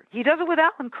director. He does it with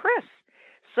Al and Chris.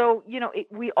 So,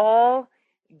 we all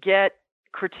get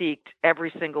critiqued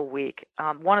every single week.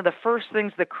 One of the first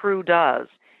things the crew does,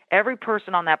 every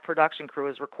person on that production crew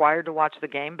is required to watch the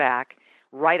game back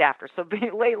right after. So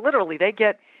literally they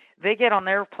get on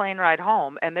their plane ride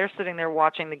home, and they're sitting there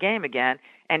watching the game again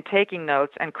and taking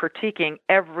notes and critiquing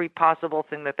every possible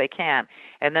thing that they can.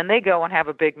 And then they go and have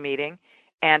a big meeting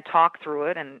and talk through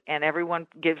it, and everyone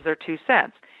gives their 2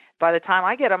 cents. By the time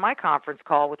I get on my conference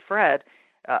call with Fred,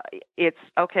 it's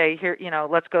okay, here,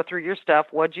 let's go through your stuff.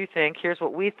 What'd you think? Here's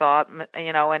what we thought,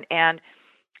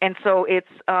 and so it's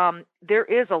there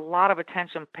is a lot of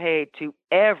attention paid to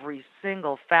every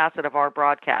single facet of our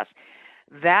broadcast.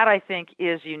 That, I think,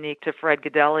 is unique to Fred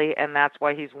Gaudelli, and that's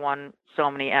why he's won so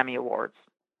many Emmy Awards.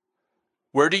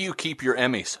 Where do you keep your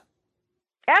Emmys?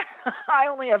 I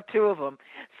only have 2 of them.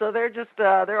 So they're just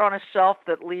they're on a shelf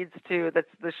that's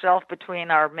the shelf between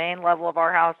our main level of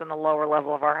our house and the lower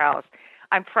level of our house.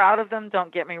 I'm proud of them,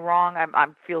 don't get me wrong. I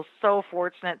feel so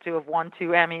fortunate to have won 2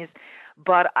 Emmys,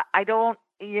 but I don't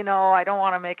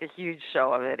want to make a huge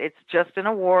show of it. It's just an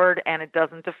award, and it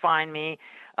doesn't define me,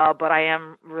 but I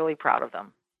am really proud of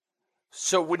them.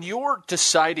 So when you're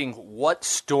deciding what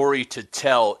story to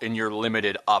tell in your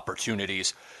limited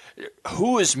opportunities,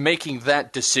 who is making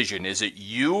that decision? Is it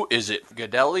you? Is it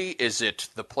Gaudelli? Is it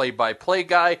the play-by-play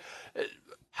guy?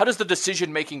 How does the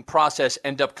decision-making process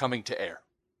end up coming to air?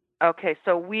 Okay,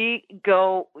 so we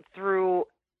go through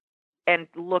and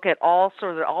look at all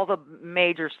the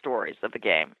major stories of the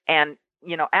game. And,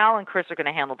 Al and Chris are going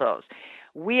to handle those.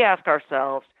 We ask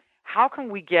ourselves, how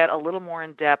can we get a little more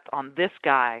in depth on this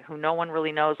guy who no one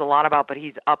really knows a lot about, but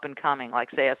he's up and coming, like,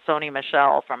 say, a Sony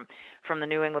Michel from the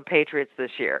New England Patriots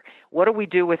this year? What do we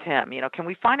do with him? Can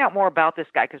we find out more about this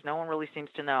guy because no one really seems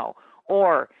to know?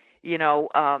 Or,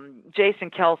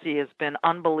 Jason Kelce has been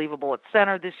unbelievable at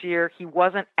center this year. He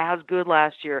wasn't as good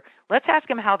last year. Let's ask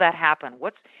him how that happened.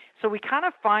 So we kind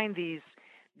of find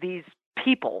these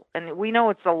people, and we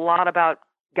know it's a lot about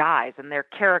guys and their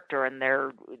character and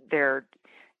their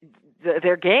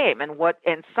game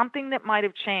and something that might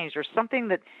have changed or something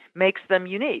that makes them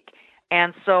unique.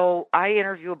 And so I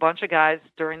interview a bunch of guys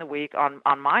during the week on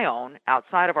my own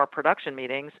outside of our production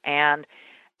meetings, and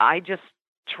I just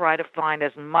try to find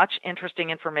as much interesting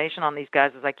information on these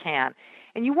guys as I can.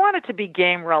 And you want it to be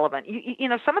game relevant.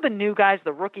 Some of the new guys,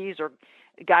 the rookies, or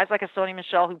guys like a Sony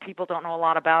Michel who people don't know a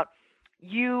lot about,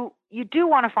 you do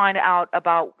want to find out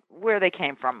about where they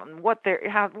came from and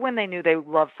when they knew they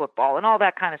loved football and all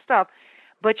that kind of stuff.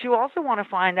 But you also want to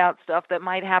find out stuff that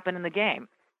might happen in the game.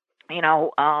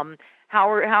 How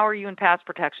are you in pass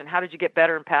protection? How did you get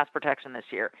better in pass protection this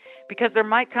year? Because there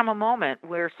might come a moment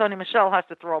where Sony Michel has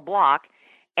to throw a block,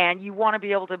 and you want to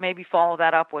be able to maybe follow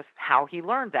that up with how he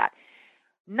learned that.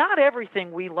 Not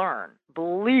everything we learn,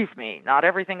 believe me, not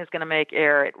everything is going to make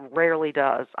air. It rarely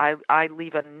does. I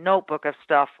leave a notebook of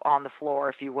stuff on the floor,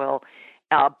 if you will.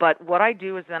 But what I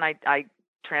do is then I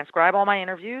transcribe all my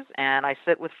interviews, and I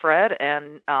sit with Fred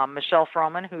and Michelle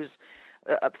Froman, who's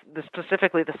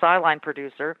specifically the sideline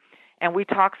producer, and we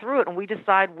talk through it, and we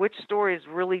decide which stories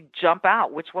really jump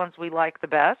out, which ones we like the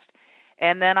best.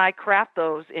 And then I craft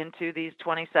those into these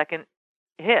 20-second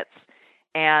hits.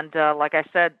 And like I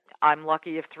said, I'm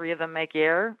lucky if 3 of them make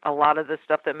air. A lot of the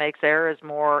stuff that makes air is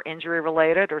more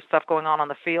injury-related or stuff going on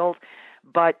the field.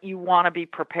 But you want to be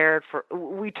prepared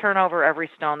we turn over every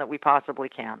stone that we possibly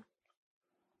can.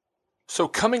 So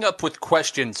coming up with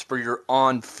questions for your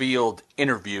on-field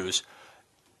interviews,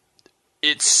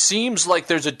 it seems like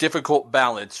there's a difficult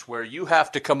balance where you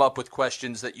have to come up with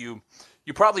questions that you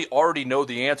you probably already know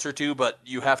the answer to, but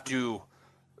you have to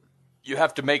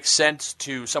make sense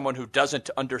to someone who doesn't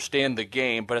understand the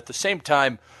game. But at the same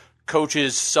time,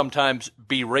 coaches sometimes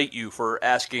berate you for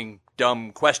asking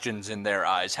dumb questions in their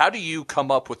eyes. How do you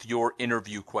come up with your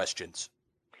interview questions?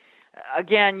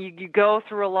 Again, you go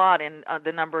through a lot in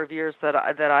the number of years that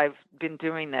I've been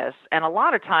doing this, and a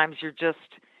lot of times you're just,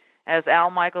 as Al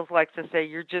Michaels likes to say,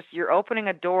 you're opening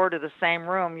a door to the same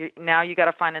room. Now you got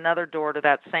to find another door to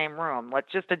that same room, like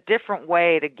just a different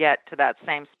way to get to that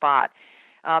same spot.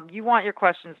 You want your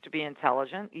questions to be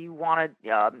intelligent. You want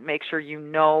to make sure you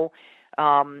know.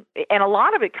 And a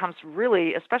lot of it comes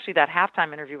really, especially that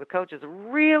halftime interview with coaches,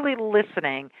 really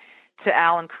listening to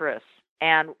Al and Chris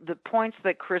and the points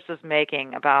that Chris is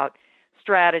making about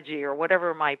strategy or whatever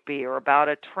it might be, or about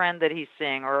a trend that he's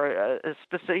seeing, or a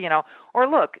specific, or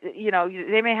look,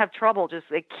 they may have trouble,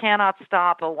 they cannot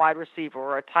stop a wide receiver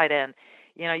or a tight end.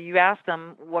 You ask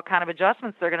them what kind of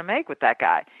adjustments they're going to make with that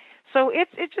guy. So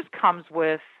it just comes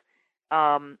with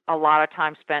a lot of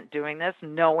time spent doing this,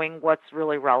 knowing what's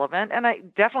really relevant, and I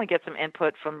definitely get some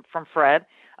input from Fred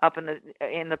up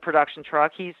in the production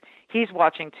truck. He's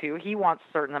watching too. He wants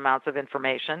certain amounts of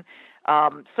information.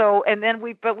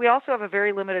 But we also have a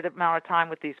very limited amount of time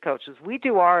with these coaches. We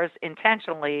do ours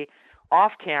intentionally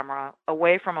off camera,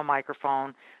 away from a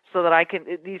microphone, so that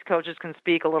these coaches can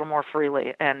speak a little more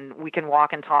freely, and we can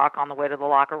walk and talk on the way to the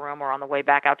locker room or on the way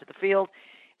back out to the field.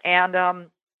 And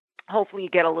hopefully you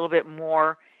get a little bit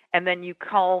more, and then you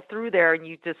call through there and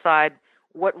you decide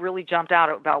what really jumped out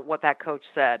about what that coach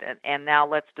said. And now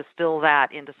let's distill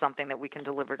that into something that we can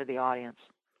deliver to the audience.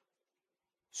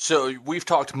 So we've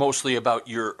talked mostly about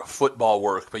your football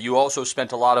work, but you also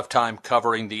spent a lot of time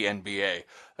covering the NBA.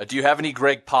 Do you have any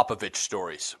Greg Popovich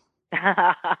stories?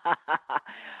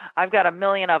 I've got a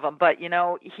million of them, but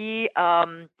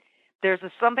there's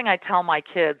something I tell my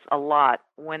kids a lot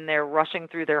when they're rushing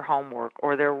through their homework,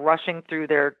 or they're rushing through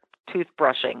their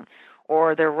toothbrushing,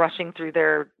 or they're rushing through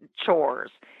their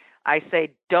chores. I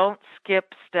say, don't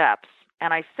skip steps.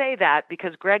 And I say that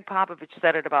because Greg Popovich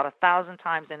said it about 1,000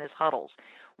 times in his huddles,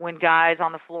 when guys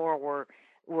on the floor were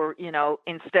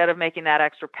instead of making that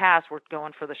extra pass, were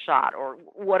going for the shot or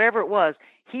whatever it was.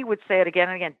 He would say it again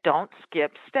and again, don't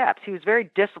skip steps. He was very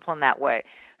disciplined that way.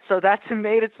 So that's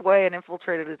made its way and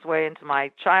infiltrated its way into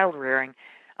my child rearing.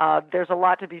 There's a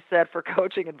lot to be said for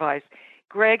coaching advice.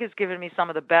 Greg has given me some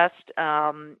of the best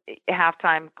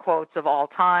halftime quotes of all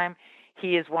time.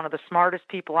 He is one of the smartest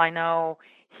people I know.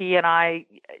 He and I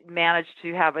managed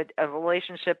to have a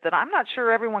relationship that I'm not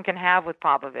sure everyone can have with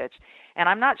Popovich, and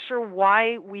I'm not sure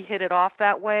why we hit it off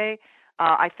that way.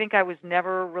 I think I was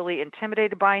never really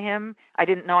intimidated by him. I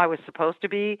didn't know I was supposed to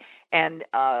be, and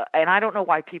I don't know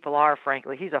why people are,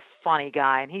 frankly. He's a funny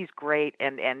guy, and he's great,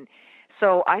 and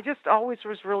so I just always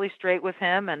was really straight with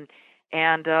him. And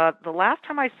the last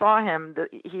time I saw him,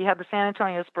 he had the San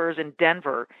Antonio Spurs in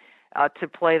Denver to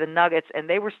play the Nuggets, and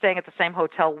they were staying at the same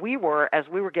hotel we were as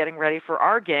we were getting ready for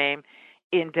our game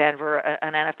in Denver,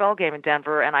 an NFL game in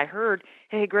Denver. And I heard,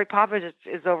 hey, Greg Popovich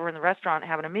is over in the restaurant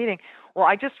having a meeting. Well,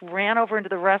 I just ran over into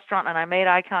the restaurant and I made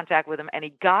eye contact with him, and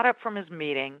he got up from his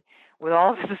meeting with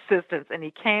all of his assistants, and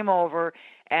he came over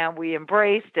and we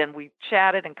embraced and we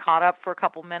chatted and caught up for a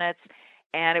couple minutes,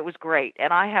 and it was great.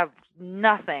 And I have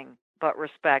nothing but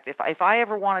respect. If I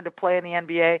ever wanted to play in the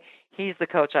NBA, he's the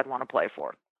coach I'd want to play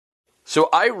for. So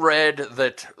I read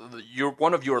that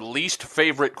one of your least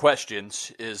favorite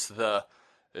questions is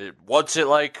what's it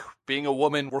like being a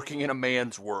woman working in a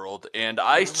man's world? And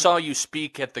I saw you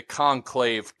speak at the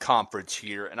Conclave conference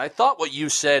here, and I thought what you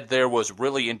said there was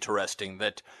really interesting,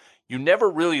 that you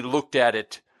never really looked at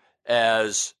it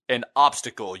as an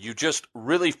obstacle. You just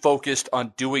really focused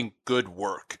on doing good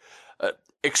work.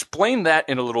 Explain that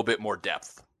in a little bit more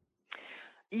depth.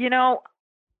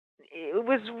 It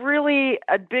was really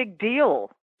a big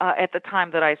deal at the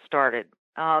time that I started,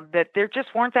 that there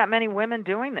just weren't that many women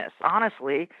doing this,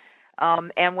 honestly.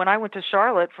 And when I went to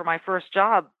Charlotte for my first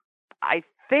job, I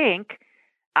think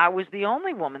I was the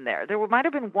only woman there. There might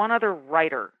have been one other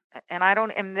writer, and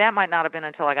that might not have been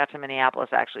until I got to Minneapolis,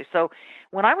 actually. So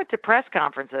when I went to press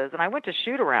conferences and I went to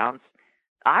shoot-arounds,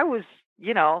 I was,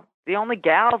 the only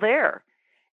gal there.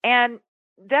 And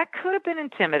that could have been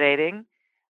intimidating,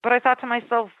 but I thought to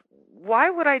myself,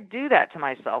 why would I do that to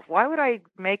myself? Why would I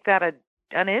make that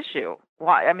an issue?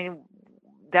 Why? I mean,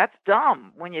 that's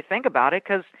dumb when you think about it,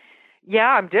 because, yeah,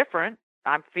 I'm different.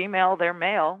 I'm female, they're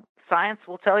male. Science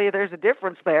will tell you there's a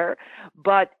difference there.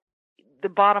 But the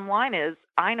bottom line is,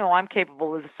 I know I'm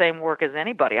capable of the same work as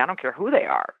anybody. I don't care who they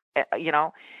are,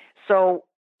 So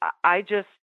I just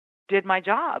did my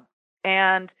job.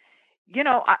 And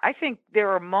I think there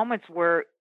are moments where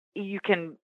you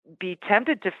can be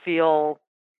tempted to feel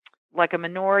like a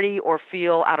minority or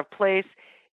feel out of place,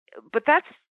 but that's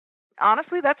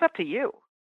up to you.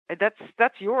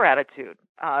 That's your attitude.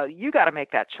 You got to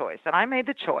make that choice, and I made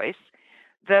the choice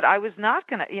that I was not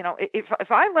going to.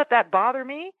 If I let that bother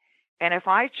me, and if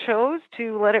I chose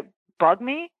to let it bug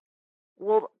me,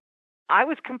 well, I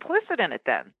was complicit in it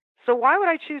then. So why would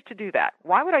I choose to do that?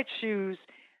 Why would I choose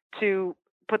to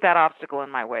put that obstacle in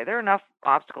my way? There are enough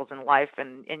obstacles in life,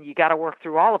 and you got to work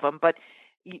through all of them, but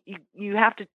you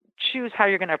have to choose how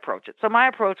you're going to approach it. So my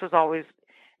approach was always,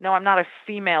 no, I'm not a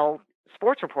female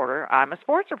sports reporter. I'm a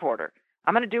sports reporter.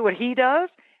 I'm going to do what he does,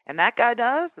 and that guy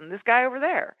does, and this guy over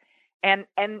there. And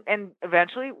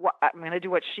eventually I'm going to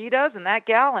do what she does, and that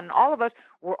gal, and all of us,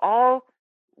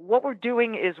 what we're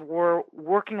doing is we're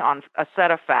working on a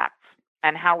set of facts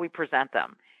and how we present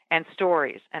them, and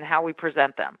stories and how we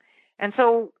present them. And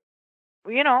so,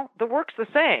 the work's the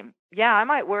same. Yeah, I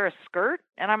might wear a skirt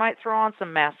and I might throw on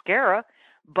some mascara,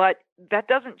 but that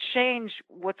doesn't change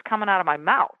what's coming out of my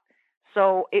mouth.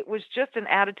 So it was just an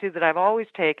attitude that I've always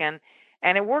taken,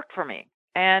 and it worked for me.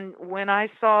 And when I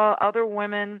saw other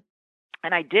women,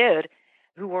 and I did,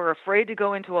 who were afraid to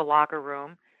go into a locker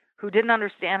room, who didn't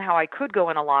understand how I could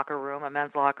go in a locker room, a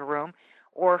men's locker room,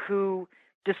 or who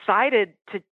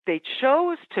they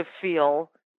chose to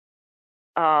feel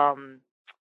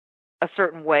a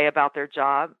certain way about their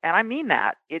job, and I mean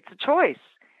that. It's a choice.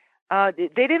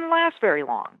 They didn't last very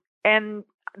long, and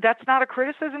that's not a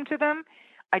criticism to them.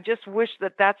 I just wish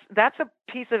that's a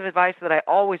piece of advice that I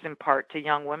always impart to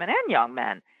young women and young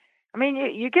men. I mean,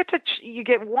 you get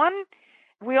one.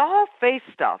 We all face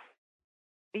stuff.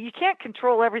 You can't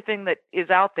control everything that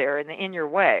is out there in your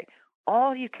way.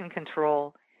 All you can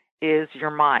control is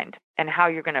your mind and how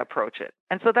you're going to approach it.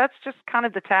 And so that's just kind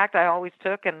of the tact I always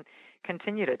took and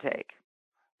continue to take.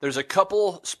 There's a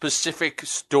couple specific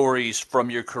stories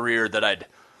from your career that I'd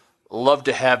love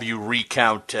to have you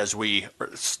recount as we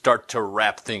start to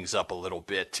wrap things up a little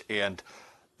bit. And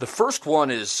the first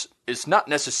one is not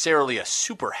necessarily a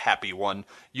super happy one.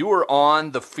 You were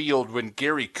on the field when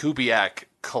Gary Kubiak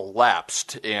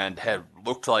collapsed and had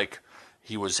looked like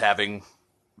he was having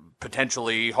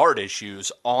potentially heart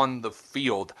issues on the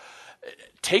field.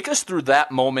 Take us through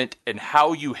that moment and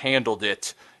how you handled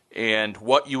it and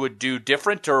what you would do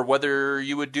different or whether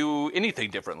you would do anything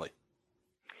differently.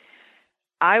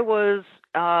 I was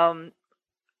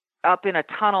up in a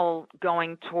tunnel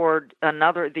going toward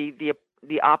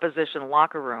the opposition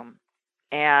locker room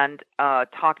and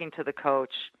talking to the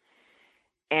coach.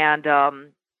 And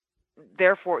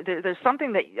therefore, there's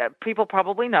something that people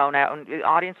probably know now, and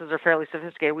audiences are fairly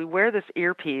sophisticated. We wear this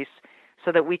earpiece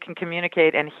so that we can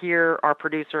communicate and hear our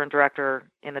producer and director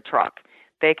in the truck.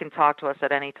 They can talk to us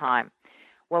at any time.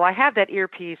 Well, I had that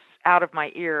earpiece out of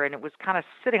my ear, and it was kind of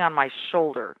sitting on my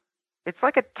shoulder. It's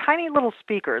like a tiny little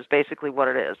speaker is basically what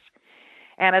it is.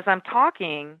 And as I'm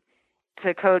talking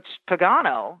to Coach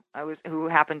Pagano, who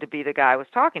happened to be the guy I was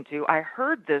talking to, I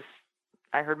heard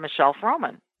Michelle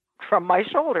Froman from my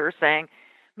shoulder saying,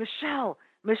 Michelle.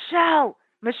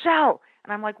 And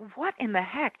I'm like, what in the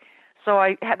heck? So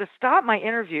I had to stop my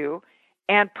interview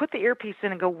and put the earpiece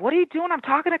in and go, what are you doing? I'm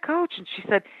talking to Coach. And she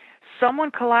said,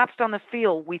 someone collapsed on the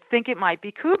field. We think it might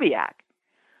be Kubiak.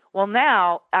 Well,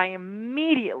 now I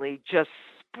immediately just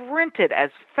sprinted as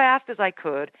fast as I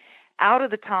could out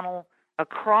of the tunnel,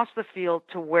 across the field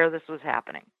to where this was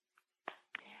happening.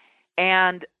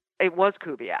 And it was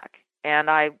Kubiak. And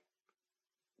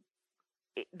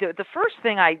the first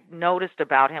thing I noticed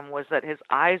about him was that his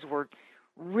eyes were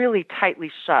really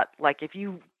tightly shut. Like if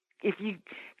you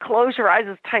close your eyes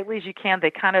as tightly as you can,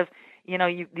 they kind of,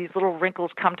 these little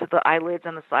wrinkles come to the eyelids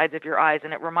and the sides of your eyes.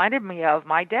 And it reminded me of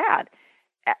my dad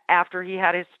after he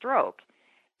had his stroke.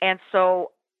 And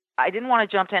so I didn't want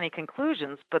to jump to any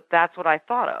conclusions, but that's what I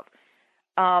thought of.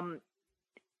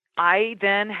 I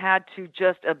then had to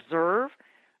just observe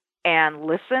and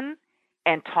listen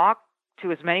and talk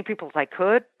to as many people as I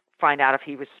could, find out if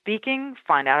he was speaking,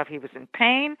 find out if he was in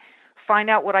pain, find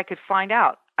out what I could find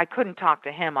out. I couldn't talk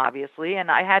to him, obviously, and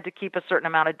I had to keep a certain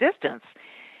amount of distance.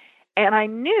 And I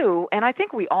knew, and I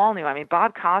think we all knew,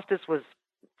 Bob Costas was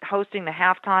hosting the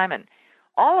halftime, and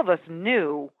all of us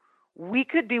knew we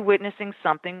could be witnessing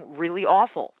something really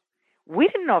awful. We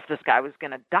didn't know if this guy was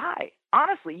going to die.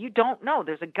 Honestly, you don't know.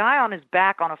 There's a guy on his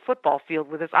back on a football field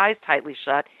with his eyes tightly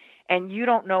shut, and you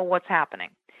don't know what's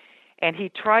happening. And he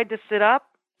tried to sit up,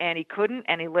 and he couldn't,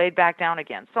 and he laid back down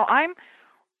again. So I'm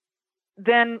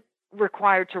then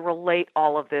required to relate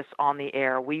all of this on the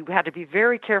air. We had to be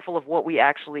very careful of what we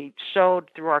actually showed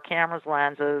through our camera's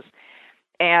lenses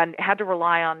and had to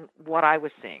rely on what I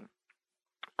was seeing.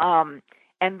 And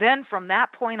then from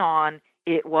that point on,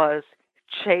 it was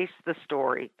chase the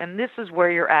story. And this is where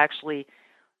you're actually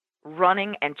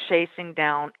running and chasing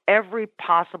down every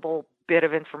possible bit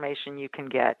of information you can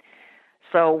get.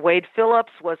 So Wade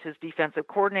Phillips was his defensive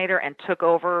coordinator and took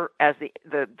over as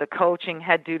the coaching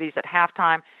head duties at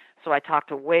halftime. So I talked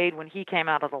to Wade when he came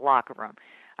out of the locker room.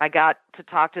 I got to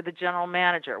talk to the general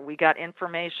manager. We got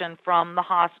information from the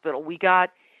hospital. We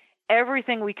got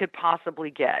everything we could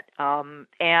possibly get,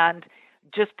 and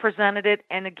just presented it.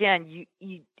 And again,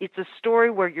 it's a story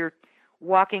where you're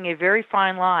walking a very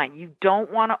fine line. You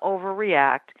don't want to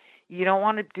overreact. You don't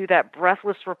want to do that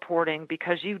breathless reporting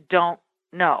because you don't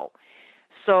know.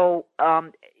 So,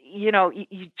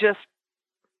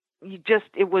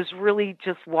 it was really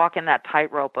just walking that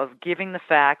tightrope of giving the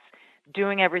facts,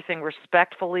 doing everything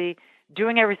respectfully,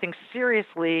 doing everything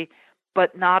seriously,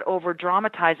 but not over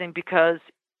dramatizing because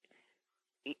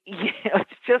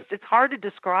it's hard to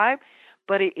describe,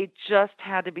 but it just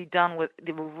had to be done with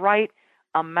the right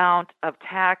amount of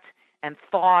tact and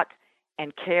thought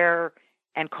and care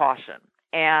and caution.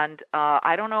 And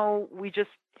I don't know, we just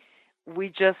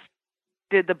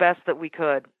did the best that we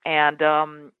could.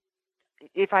 And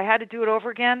if I had to do it over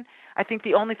again, I think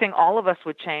the only thing all of us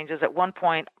would change is at one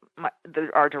point,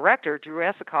 our director, Drew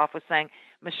Esikoff, was saying,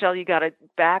 Michelle, you got to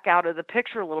back out of the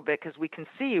picture a little bit because we can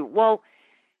see you. Well,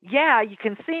 yeah, you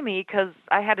can see me because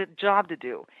I had a job to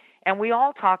do. And we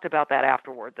all talked about that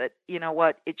afterward, that, you know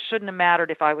what, it shouldn't have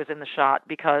mattered if I was in the shot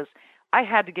because I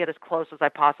had to get as close as I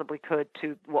possibly could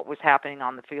to what was happening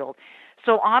on the field.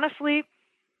 So honestly,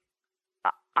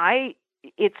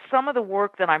 it's some of the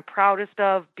work that I'm proudest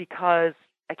of because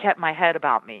I kept my head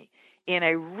about me in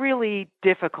a really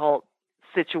difficult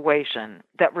situation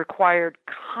that required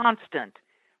constant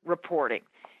reporting.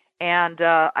 And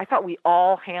I thought we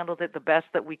all handled it the best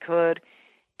that we could.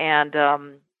 And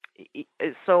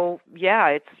so,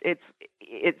 yeah, it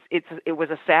was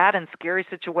a sad and scary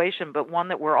situation, but one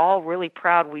that we're all really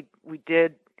proud we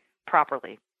did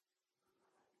properly.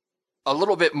 A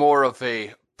little bit more of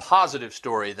a positive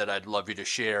story that I'd love you to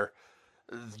share.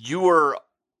 You were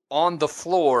on the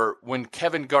floor when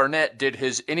Kevin Garnett did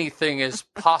his anything is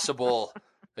possible,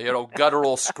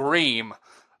 guttural scream.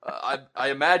 I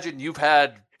imagine you've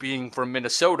had, being from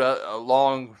Minnesota, a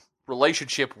long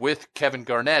relationship with Kevin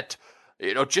Garnett.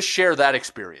 Just share that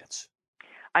experience.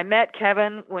 I met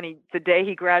Kevin the day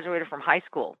he graduated from high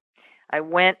school. I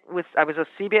was a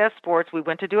CBS Sports. We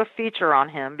went to do a feature on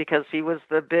him because he was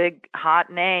the big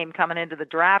hot name coming into the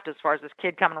draft as far as this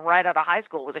kid coming right out of high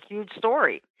school. It was a huge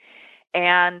story.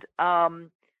 And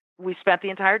we spent the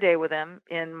entire day with him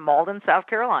in Malden, South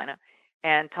Carolina,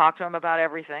 and talked to him about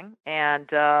everything. And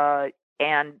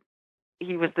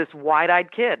he was this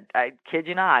wide-eyed kid. I kid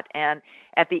you not. And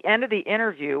at the end of the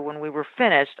interview, when we were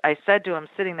finished, I said to him,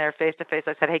 sitting there face-to-face,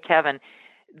 I said, hey, Kevin,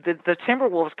 the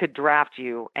Timberwolves could draft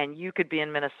you and you could be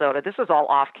in Minnesota. This was all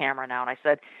off camera now. And I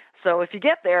said, so if you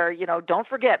get there, don't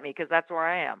forget me because that's where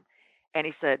I am. And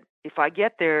he said, if I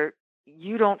get there,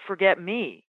 you don't forget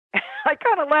me. I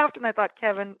kind of laughed and I thought,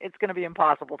 Kevin, it's going to be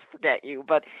impossible to forget you.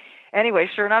 But anyway,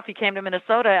 sure enough, he came to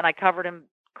Minnesota and I covered him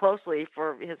closely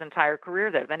for his entire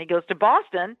career there. Then he goes to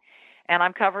Boston and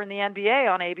I'm covering the NBA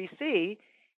on ABC.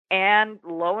 And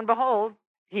lo and behold,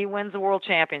 he wins the world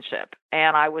championship.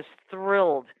 And I was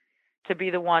thrilled to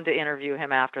be the one to interview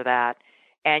him after that.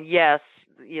 And yes,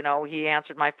 he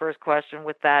answered my first question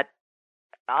with that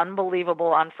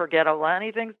unbelievable, unforgettable,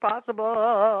 anything's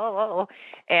possible.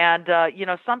 And,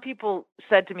 some people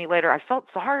said to me later, I felt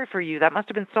sorry for you. That must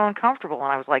have been so uncomfortable.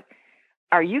 And I was like,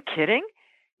 are you kidding?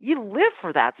 You live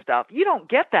for that stuff. You don't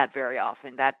get that very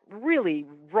often, that really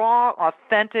raw,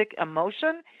 authentic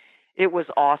emotion. It was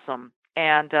awesome.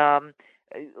 And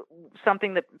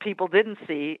something that people didn't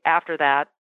see after that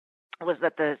was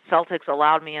that the Celtics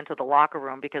allowed me into the locker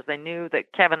room because they knew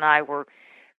that Kevin and I were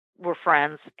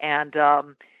friends. And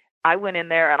I went in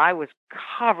there and I was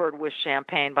covered with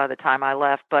champagne by the time I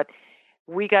left. But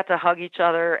we got to hug each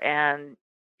other and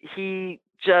he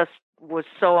just was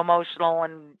so emotional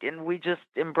and we just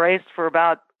embraced for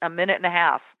about a minute and a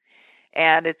half.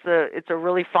 And it's a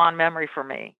really fond memory for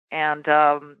me. And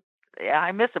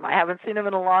I miss him. I haven't seen him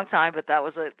in a long time, but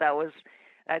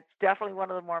that's definitely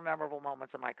one of the more memorable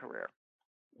moments of my career.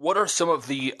 What are some of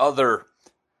the other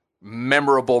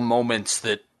memorable moments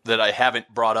that I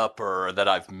haven't brought up or that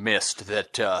I've missed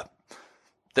that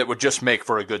would just make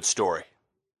for a good story?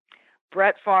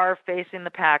 Brett Favre facing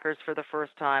the Packers for the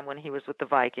first time when he was with the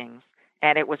Vikings.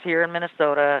 And it was here in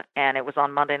Minnesota, and it was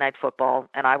on Monday Night Football,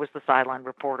 and I was the sideline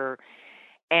reporter.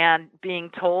 And being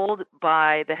told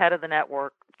by the head of the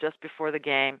network just before the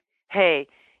game, hey,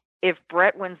 if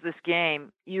Brett wins this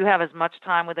game, you have as much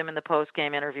time with him in the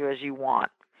post-game interview as you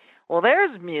want. Well,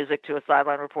 there's music to a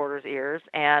sideline reporter's ears,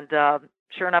 and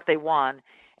sure enough, they won.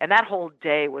 And that whole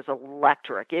day was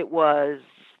electric. It was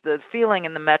the feeling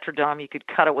in the Metrodome, you could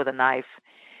cut it with a knife.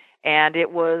 And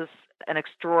it was an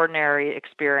extraordinary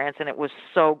experience, and it was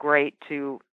so great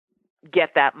to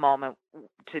get that moment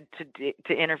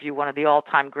to interview one of the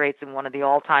all-time greats and one of the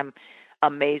all-time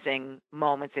amazing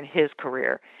moments in his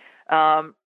career.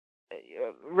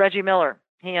 Reggie Miller,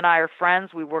 he and I are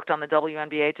friends. We worked on the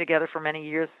WNBA together for many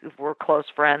years. We're close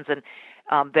friends. And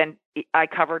then I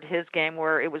covered his game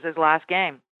where it was his last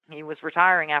game. He was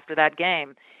retiring after that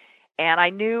game. And I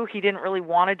knew he didn't really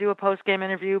want to do a post-game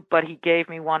interview, but he gave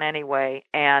me one anyway.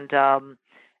 And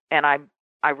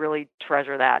I really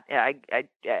treasure that.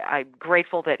 I'm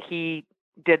grateful that he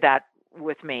did that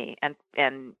with me. And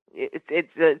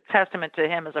it's a testament to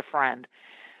him as a friend.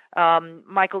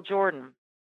 Michael Jordan,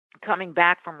 coming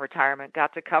back from retirement,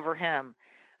 got to cover him.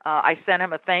 I sent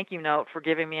him a thank you note for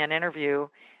giving me an interview.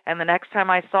 And the next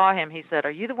time I saw him, he said,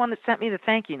 "Are you the one that sent me the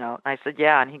thank you note?" And I said,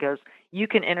 "Yeah." And he goes, "You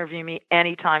can interview me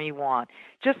anytime you want."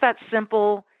 Just that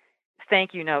simple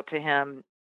thank you note to him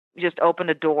just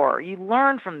opened a door. You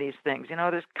learn from these things.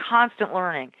 There's constant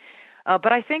learning.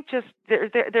 But I think just there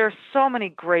are so many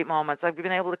great moments. I've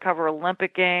been able to cover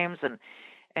Olympic Games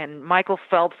and Michael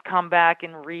Phelps' comeback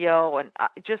in Rio. And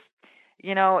just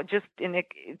in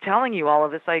telling you all of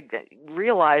this, I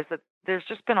realized that there's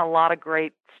just been a lot of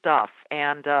great stuff.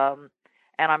 And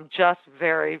I'm just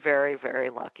very, very, very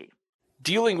lucky.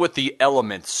 Dealing with the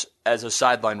elements as a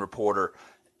sideline reporter,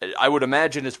 I would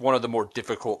imagine it's one of the more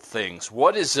difficult things.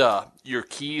 What is your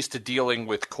keys to dealing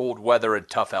with cold weather and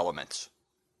tough elements?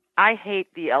 I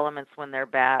hate the elements when they're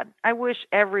bad. I wish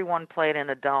everyone played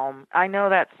in a dome. I know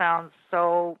that sounds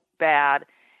so bad,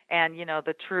 and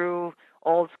the true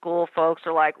old school folks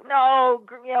are like, no,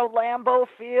 Lambeau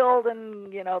Field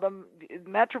and the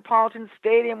Metropolitan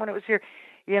Stadium when it was here,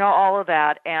 all of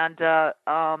that, and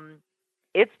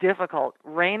it's difficult.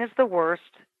 Rain is the worst.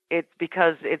 It's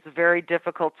because it's very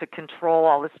difficult to control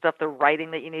all this stuff, the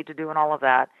writing that you need to do and all of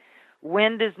that.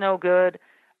 Wind is no good.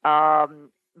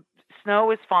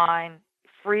 Snow is fine.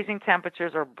 Freezing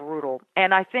temperatures are brutal.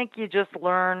 And I think you just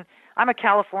learn. I'm a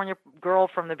California girl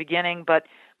from the beginning, but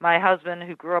my husband,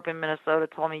 who grew up in Minnesota,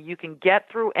 told me you can get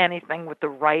through anything with the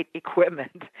right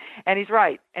equipment. And he's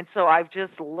right. And so I've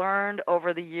just learned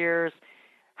over the years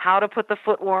how to put the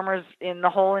foot warmers in the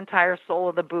whole entire sole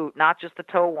of the boot, not just the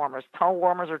toe warmers. Toe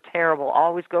warmers are terrible.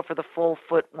 Always go for the full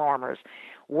foot warmers.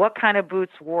 What kind of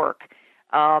boots work?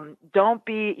 Don't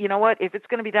be, if it's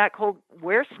going to be that cold,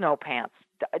 wear snow pants.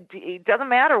 It doesn't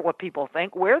matter what people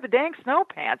think. Wear the dang snow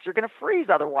pants. You're going to freeze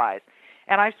otherwise.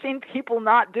 And I've seen people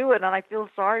not do it, and I feel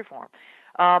sorry for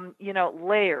them.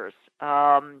 Layers.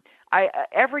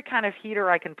 Every kind of heater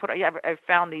I can put. I've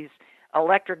found these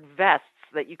electric vests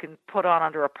that you can put on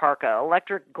under a parka,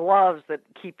 electric gloves that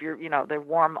keep they're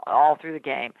warm all through the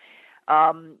game.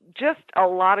 Just a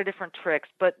lot of different tricks,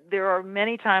 but there are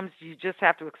many times you just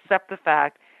have to accept the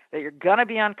fact that you're going to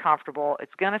be uncomfortable,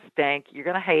 it's going to stink, you're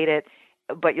going to hate it,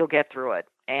 but you'll get through it.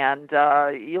 And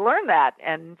you learn that,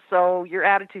 and so your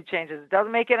attitude changes. It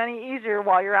doesn't make it any easier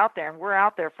while you're out there, and we're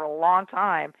out there for a long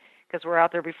time because we're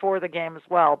out there before the game as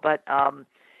well, but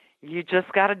you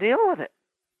just got to deal with it.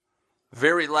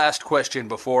 Very last question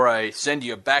before I send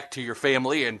you back to your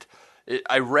family, and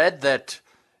I read that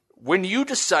when you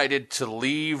decided to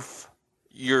leave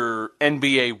your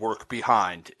NBA work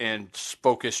behind and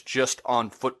focus just on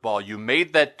football, you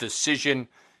made that decision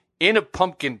in a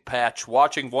pumpkin patch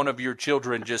watching one of your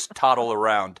children just toddle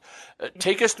around.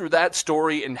 Take us through that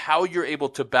story and how you're able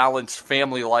to balance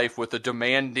family life with a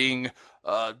demanding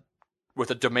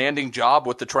job,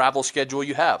 with the travel schedule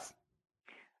you have.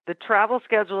 The travel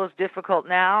schedule is difficult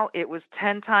now. It was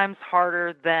 10 times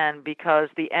harder then because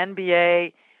the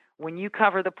NBA, when you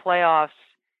cover the playoffs,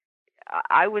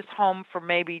 I was home for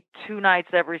maybe 2 nights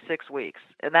every 6 weeks,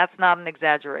 and that's not an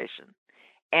exaggeration.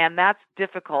 And that's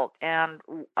difficult. And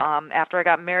after I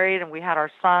got married and we had our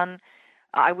son,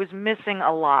 I was missing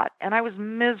a lot. And I was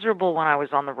miserable when I was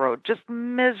on the road, just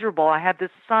miserable. I had this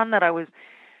son that I was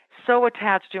so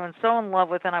attached to and so in love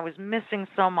with, and I was missing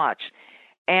so much.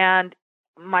 And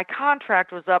my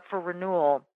contract was up for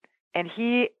renewal, and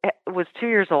he was 2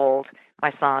 years old,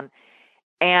 my son,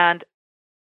 and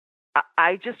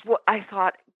I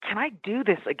thought, can I do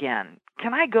this again?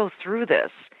 Can I go through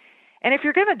this? And if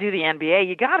you're going to do the NBA,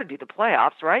 you got to do the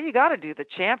playoffs, right? You got to do the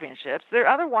championships.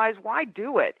 Otherwise, why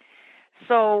do it?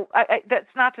 So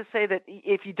that's not to say that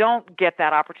if you don't get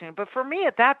that opportunity, but for me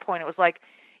at that point, it was like,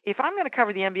 if I'm going to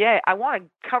cover the NBA, I want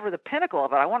to cover the pinnacle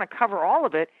of it. I want to cover all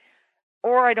of it,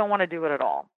 or I don't want to do it at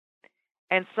all.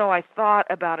 And so I thought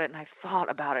about it, and I thought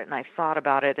about it, and I thought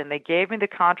about it, and they gave me the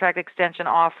contract extension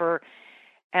offer,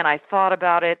 and I thought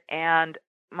about it, and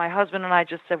my husband and I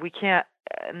just said, we can't.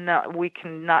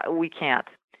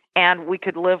 And we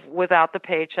could live without the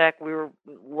paycheck. We were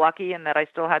lucky in that I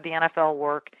still had the NFL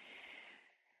work.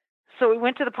 So we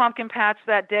went to the pumpkin patch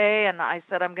that day, and I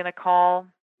said, I'm going to call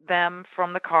them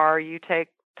from the car. You take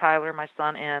Tyler, my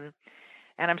son, in.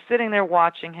 And I'm sitting there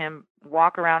watching him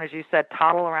walk around, as you said,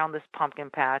 toddle around this pumpkin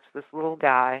patch, this little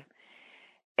guy.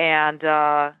 And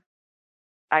I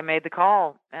made the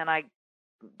call, and I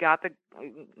got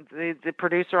the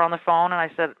producer on the phone, and I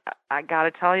said, I got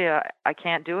to tell you, I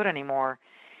can't do it anymore.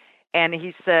 And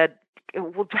he said,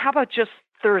 well, how about just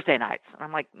Thursday nights? And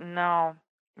I'm like, no,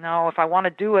 if I want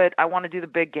to do it, I want to do the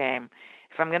big game.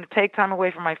 If I'm going to take time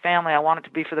away from my family, I want it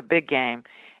to be for the big game.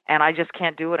 And I just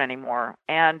can't do it anymore.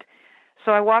 And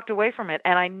so I walked away from it,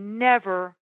 and I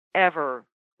never, ever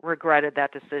regretted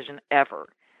that decision, ever.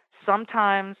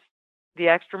 Sometimes the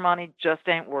extra money just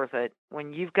ain't worth it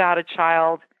when you've got a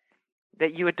child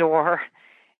that you adore.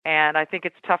 And I think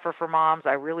it's tougher for moms.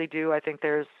 I really do. I think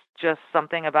there's just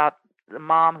something about the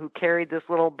mom who carried this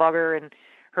little bugger in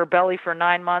her belly for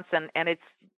 9 months. And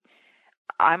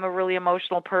I'm a really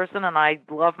emotional person, and I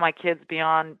love my kids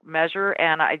beyond measure.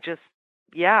 And I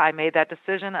made that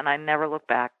decision, and I never looked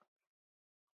back.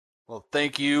 Well,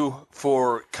 thank you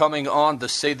for coming on the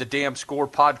Say the Damn Score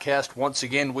podcast. Once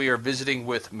again, we are visiting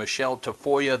with Michelle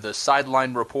Tafoya, the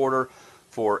sideline reporter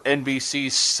for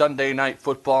NBC's Sunday Night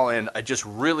Football, and I just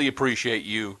really appreciate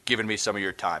you giving me some of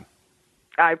your time.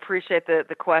 I appreciate the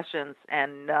questions,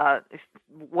 and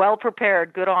well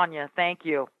prepared. Good on you. Thank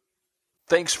you.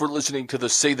 Thanks for listening to the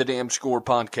Say the Damn Score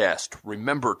podcast.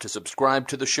 Remember to subscribe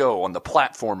to the show on the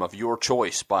platform of your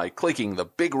choice by clicking the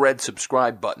big red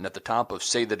subscribe button at the top of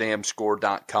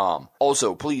SayTheDamnScore.com.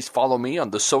 Also, please follow me on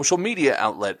the social media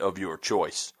outlet of your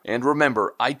choice. And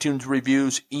remember, iTunes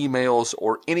reviews, emails,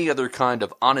 or any other kind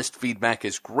of honest feedback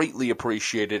is greatly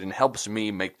appreciated and helps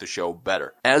me make the show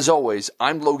better. As always,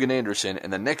 I'm Logan Anderson,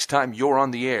 and the next time you're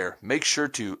on the air, make sure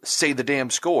to say the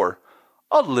damn score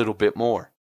a little bit more.